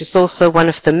 which is also one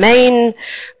of the main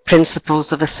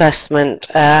principles of assessment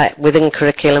within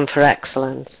Curriculum for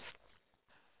Excellence.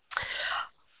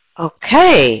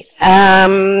 Okay,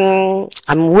 I'm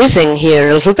whizzing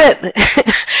here a little bit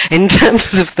in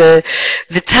terms of the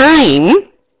time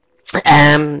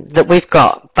that we've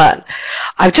got, but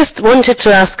I just wanted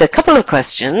to ask a couple of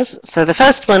questions. So the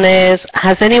first one is,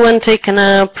 has anyone taken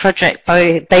a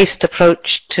project-based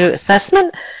approach to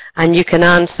assessment? And you can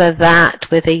answer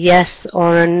that with a yes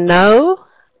or a no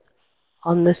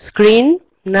on the screen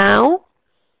now.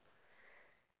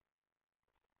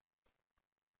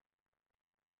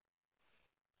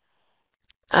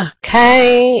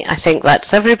 Okay, I think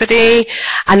that's everybody.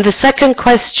 And the second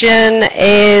question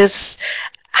is,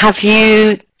 have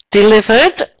you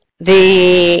delivered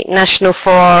the National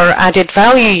 4 Added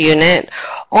Value Unit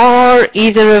or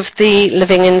either of the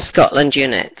Living in Scotland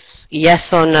units?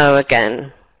 Yes or no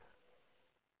again?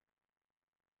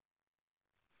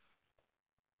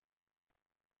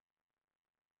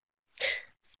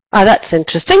 Oh, that's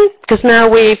interesting, because now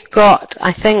we've got,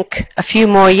 I think, a few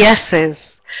more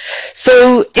yeses.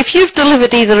 So if you've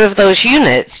delivered either of those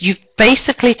units, you've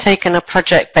basically taken a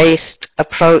project-based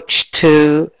approach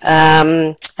to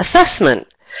assessment.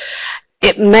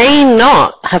 It may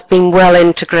not have been well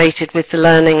integrated with the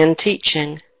learning and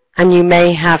teaching, and you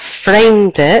may have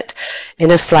framed it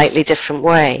in a slightly different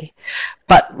way.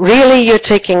 But really you're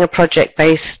taking a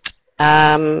project-based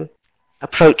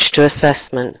approach to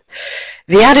assessment.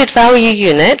 The added value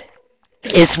unit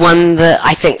is one that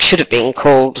I think should have been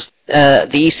called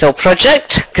the ESOL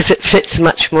project, because it fits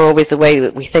much more with the way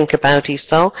that we think about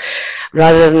ESOL,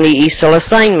 rather than the ESOL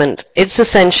assignment. It's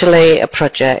essentially a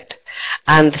project,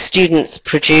 and the students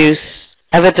produce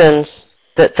evidence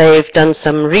that they've done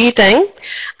some reading,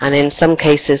 and in some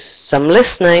cases some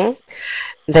listening.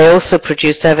 They also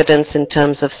produce evidence in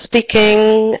terms of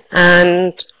speaking,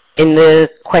 and in the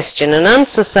question and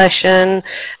answer session,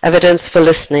 evidence for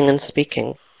listening and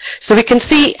speaking. So we can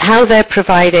see how they're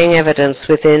providing evidence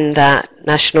within that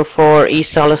National 4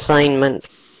 ESOL assignment.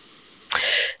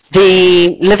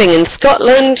 The Living in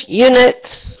Scotland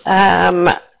units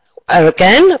are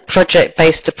again a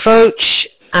project-based approach,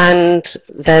 and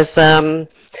there's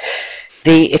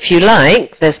if you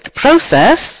like, there's the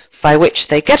process by which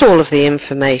they get all of the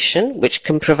information, which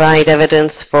can provide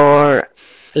evidence for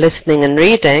listening and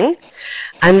reading,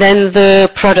 and then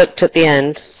the product at the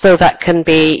end. So that can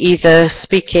be either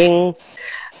speaking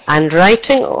and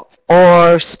writing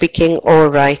or speaking or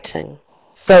writing.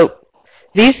 So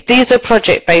these are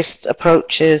project-based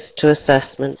approaches to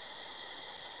assessment.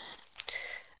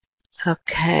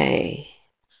 Okay.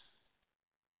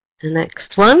 The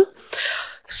next one.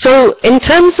 So in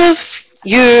terms of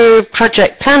your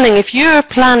project planning, if you're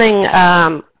planning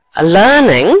a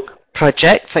learning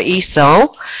project for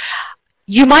ESOL,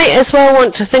 you might as well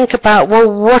want to think about,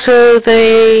 well, what are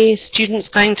the students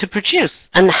going to produce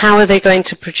and how are they going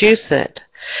to produce it?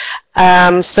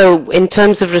 So in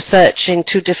terms of researching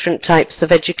two different types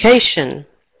of education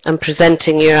and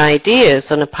presenting your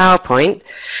ideas on a PowerPoint,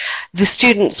 the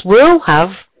students will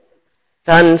have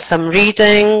done some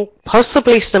reading,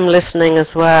 possibly some listening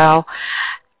as well.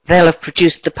 They'll have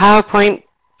produced the PowerPoint,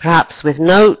 perhaps with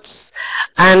notes,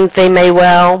 and they may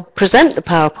well present the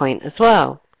PowerPoint as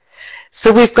well.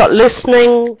 So we've got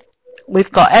listening,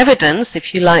 we've got evidence,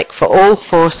 if you like, for all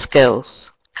four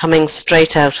skills coming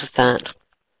straight out of that.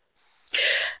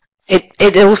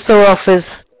 It also offers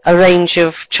a range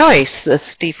of choice, as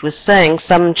Steve was saying.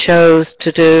 Some chose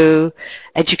to do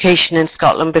education in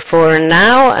Scotland before and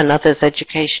now, and others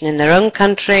education in their own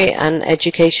country and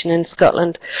education in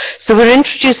Scotland. So we're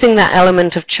introducing that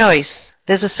element of choice.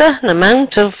 There's a certain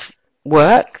amount of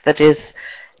work that is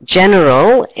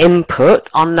general input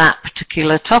on that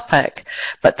particular topic,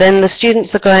 but then the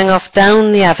students are going off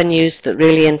down the avenues that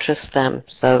really interest them.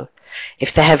 So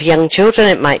if they have young children,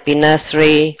 it might be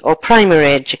nursery or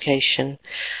primary education.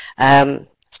 At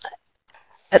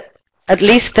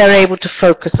least they're able to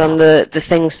focus on the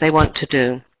things they want to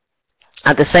do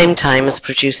at the same time as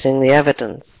producing the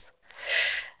evidence.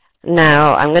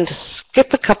 Now, I'm going to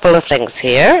skip a couple of things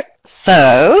here.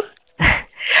 So,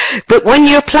 but when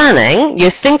you're planning,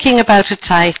 you're thinking about a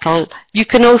title, you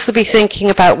can also be thinking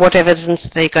about what evidence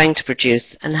they're going to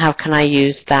produce and how can I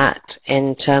use that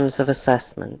in terms of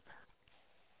assessment.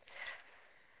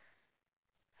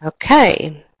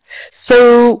 Okay,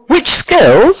 so which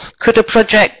skills could a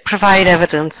project provide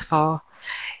evidence for?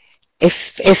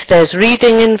 If there's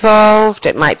reading involved,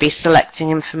 it might be selecting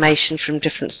information from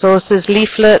different sources,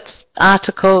 leaflets,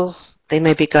 articles. They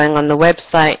may be going on the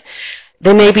website.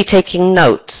 They may be taking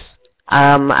notes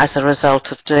as a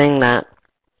result of doing that.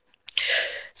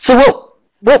 So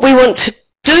what we want to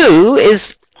do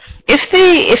is, if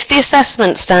the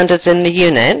assessment standards in the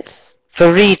unit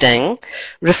for reading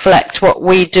reflect what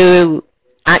we do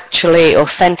actually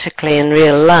authentically in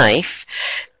real life,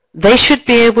 they should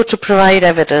be able to provide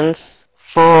evidence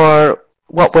for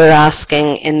what we're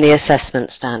asking in the assessment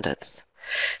standards.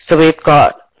 So we've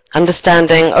got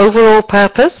understanding overall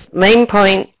purpose, main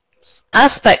points,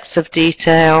 aspects of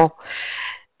detail,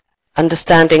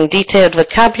 understanding detailed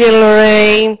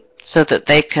vocabulary so that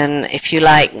they can, if you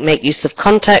like, make use of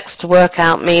context to work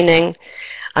out meaning,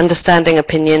 understanding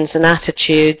opinions and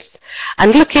attitudes,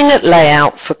 and looking at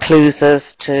layout for clues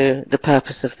as to the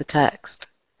purpose of the text.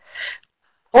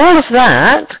 All of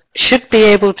that should be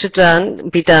able to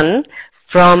be done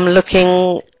from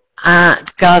looking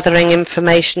at gathering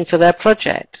information for their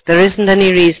project. There isn't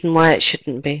any reason why it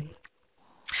shouldn't be.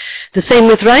 The same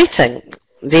with writing.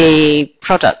 The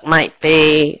product might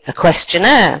be a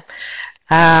questionnaire.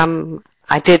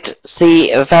 I did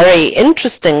see a very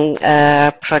interesting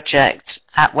project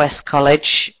at West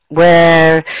College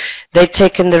where they'd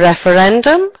taken the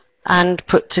referendum and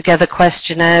put together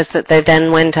questionnaires that they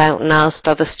then went out and asked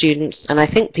other students, and I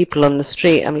think people on the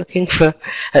street. I'm looking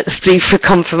at Steve for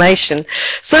confirmation.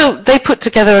 So they put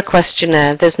together a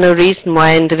questionnaire. There's no reason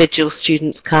why individual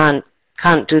students can't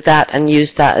do that and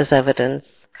use that as evidence.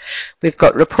 We've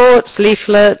got reports,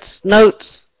 leaflets,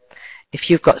 notes.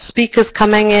 If you've got speakers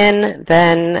coming in,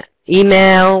 then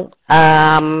emails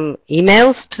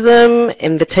to them,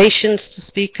 invitations to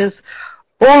speakers.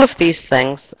 All of these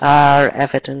things are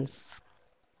evidence.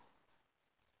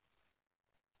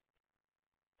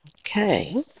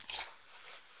 Okay.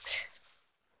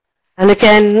 And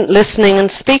again, listening and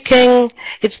speaking,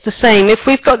 it's the same. If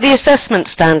we've got the assessment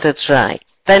standards right,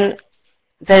 then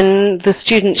the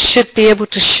students should be able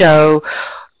to show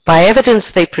by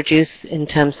evidence they produce in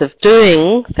terms of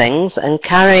doing things and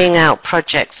carrying out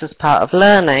projects as part of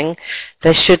learning,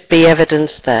 there should be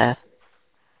evidence there.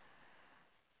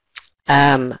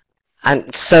 And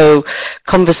so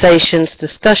conversations,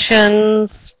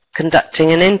 discussions,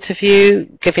 conducting an interview,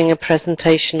 giving a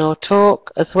presentation or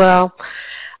talk, as well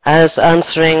as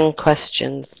answering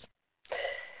questions.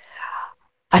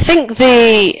 I think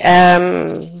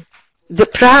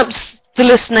perhaps the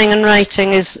listening and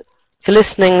writing is the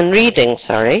listening and reading,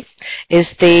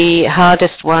 is the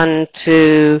hardest one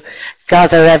to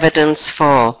gather evidence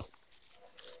for.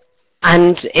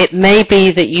 And it may be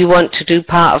that you want to do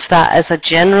part of that as a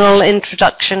general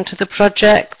introduction to the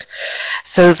project,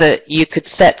 so that you could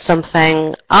set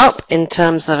something up in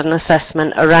terms of an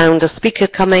assessment around a speaker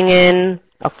coming in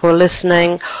for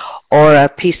listening, or a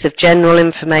piece of general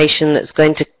information that's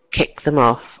going to kick them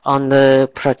off on the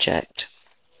project.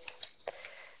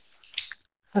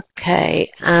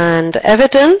 Okay, and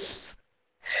evidence.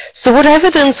 So what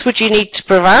evidence would you need to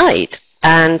provide,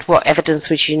 and what evidence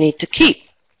would you need to keep?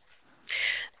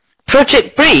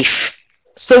 Project brief.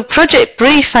 So project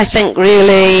brief, I think,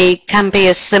 really can be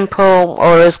as simple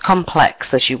or as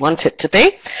complex as you want it to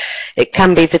be. It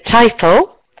can be the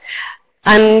title,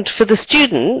 and for the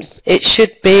students, it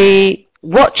should be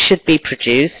what should be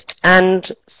produced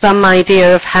and some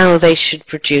idea of how they should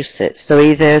produce it. So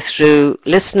either through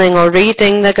listening or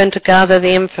reading, they're going to gather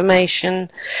the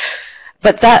information.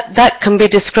 But that can be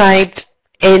described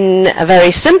in a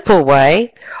very simple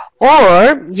way,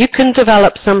 or you can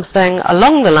develop something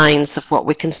along the lines of what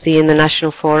we can see in the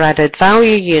National 4 Added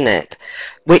Value Unit,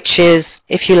 which is,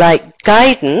 if you like,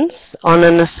 guidance on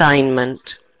an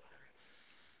assignment.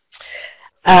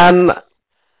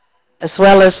 As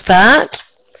well as that,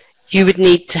 you would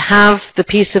need to have the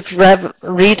piece of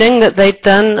reading that they'd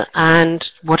done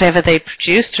and whatever they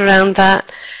produced around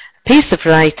that, piece of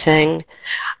writing,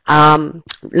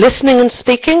 listening and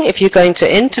speaking if you're going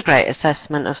to integrate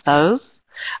assessment of those,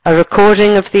 a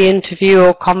recording of the interview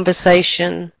or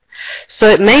conversation. So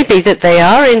it may be that they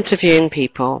are interviewing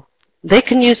people. They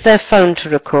can use their phone to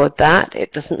record that.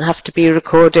 It doesn't have to be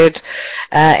recorded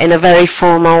in a very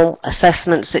formal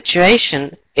assessment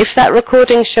situation. If that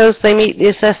recording shows they meet the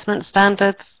assessment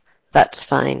standards, that's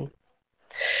fine.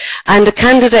 And a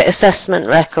candidate assessment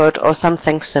record or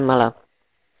something similar.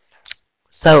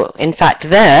 So in fact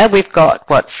there we've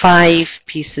got, 5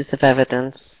 pieces of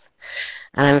evidence.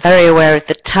 And I'm very aware of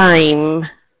the time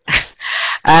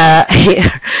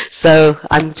here, so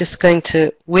I'm just going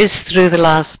to whiz through the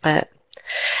last bit.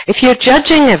 If you're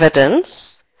judging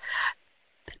evidence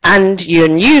and you're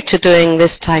new to doing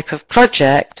this type of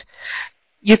project,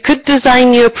 you could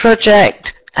design your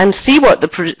project and see what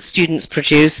the students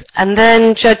produce and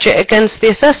then judge it against the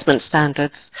assessment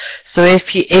standards. So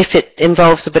if it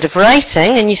involves a bit of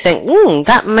writing and you think,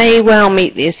 that may well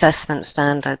meet the assessment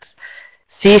standards,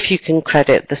 see if you can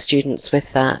credit the students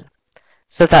with that.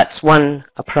 So that's one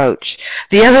approach.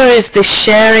 The other is the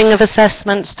sharing of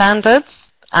assessment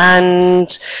standards,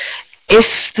 and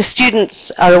if the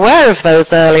students are aware of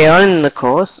those early on in the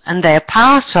course and they're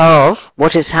part of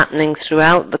what is happening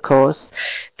throughout the course,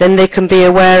 then they can be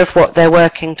aware of what they're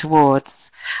working towards.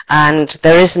 And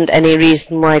there isn't any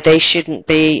reason why they shouldn't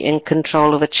be in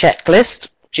control of a checklist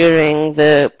during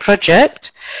the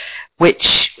project,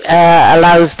 which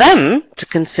allows them to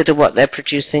consider what they're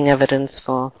producing evidence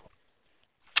for.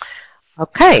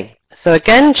 Okay, so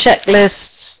again,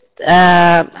 checklists,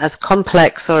 as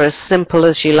complex or as simple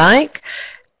as you like,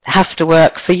 have to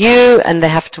work for you and they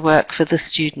have to work for the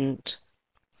student.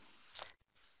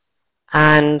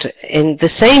 And in the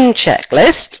same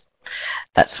checklist,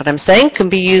 that's what I'm saying, can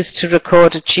be used to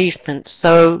record achievements.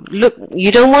 So look,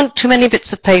 you don't want too many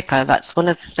bits of paper. That's one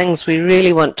of the things we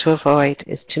really want to avoid,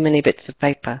 is too many bits of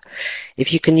paper.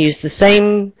 If you can use the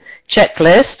same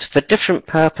checklist for different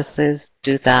purposes,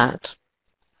 do that.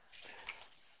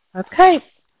 Okay.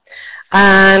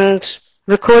 And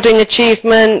recording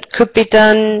achievement could be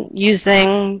done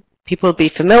using, people will be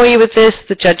familiar with this,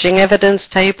 the judging evidence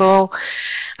table,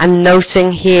 and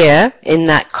noting here in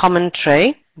that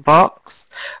commentary box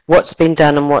what's been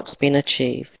done and what's been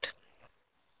achieved.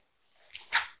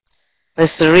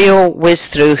 There's the real whiz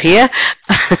through here.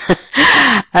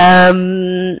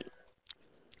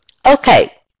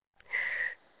 Okay.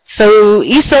 So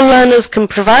ESOL learners can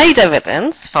provide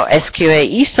evidence for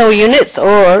SQA ESOL units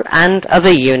and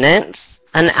other units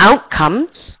and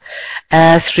outcomes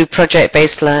through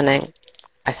project-based learning.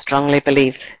 I strongly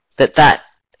believe that that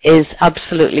is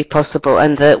absolutely possible,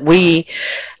 and that we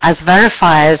as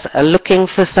verifiers are looking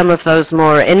for some of those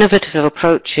more innovative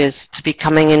approaches to be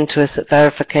coming into us at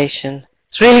verification.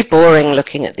 It's really boring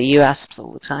looking at the UASPs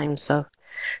all the time, so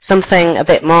something a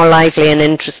bit more lively and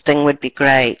interesting would be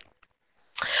great.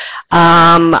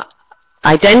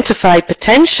 Identify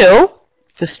potential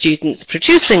for students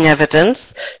producing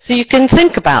evidence, so you can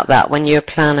think about that when you're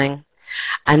planning.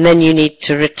 And then you need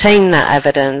to retain that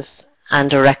evidence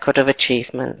and a record of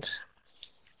achievement.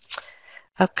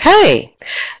 Okay,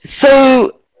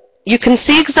 so you can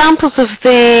see examples of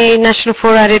the National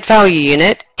 4 Added Value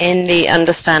Unit in the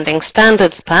Understanding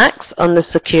Standards packs on the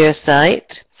Secure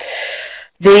site.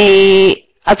 The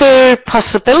other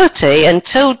possibility,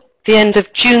 until the end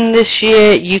of June this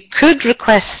year, you could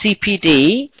request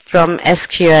CPD from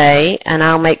SQA, and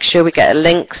I'll make sure we get a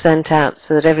link sent out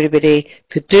so that everybody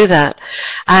could do that.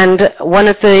 And one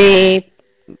of the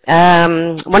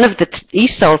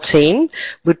ESOL team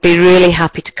would be really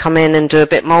happy to come in and do a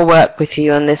bit more work with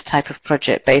you on this type of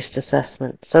project-based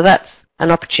assessment. So that's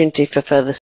an opportunity for further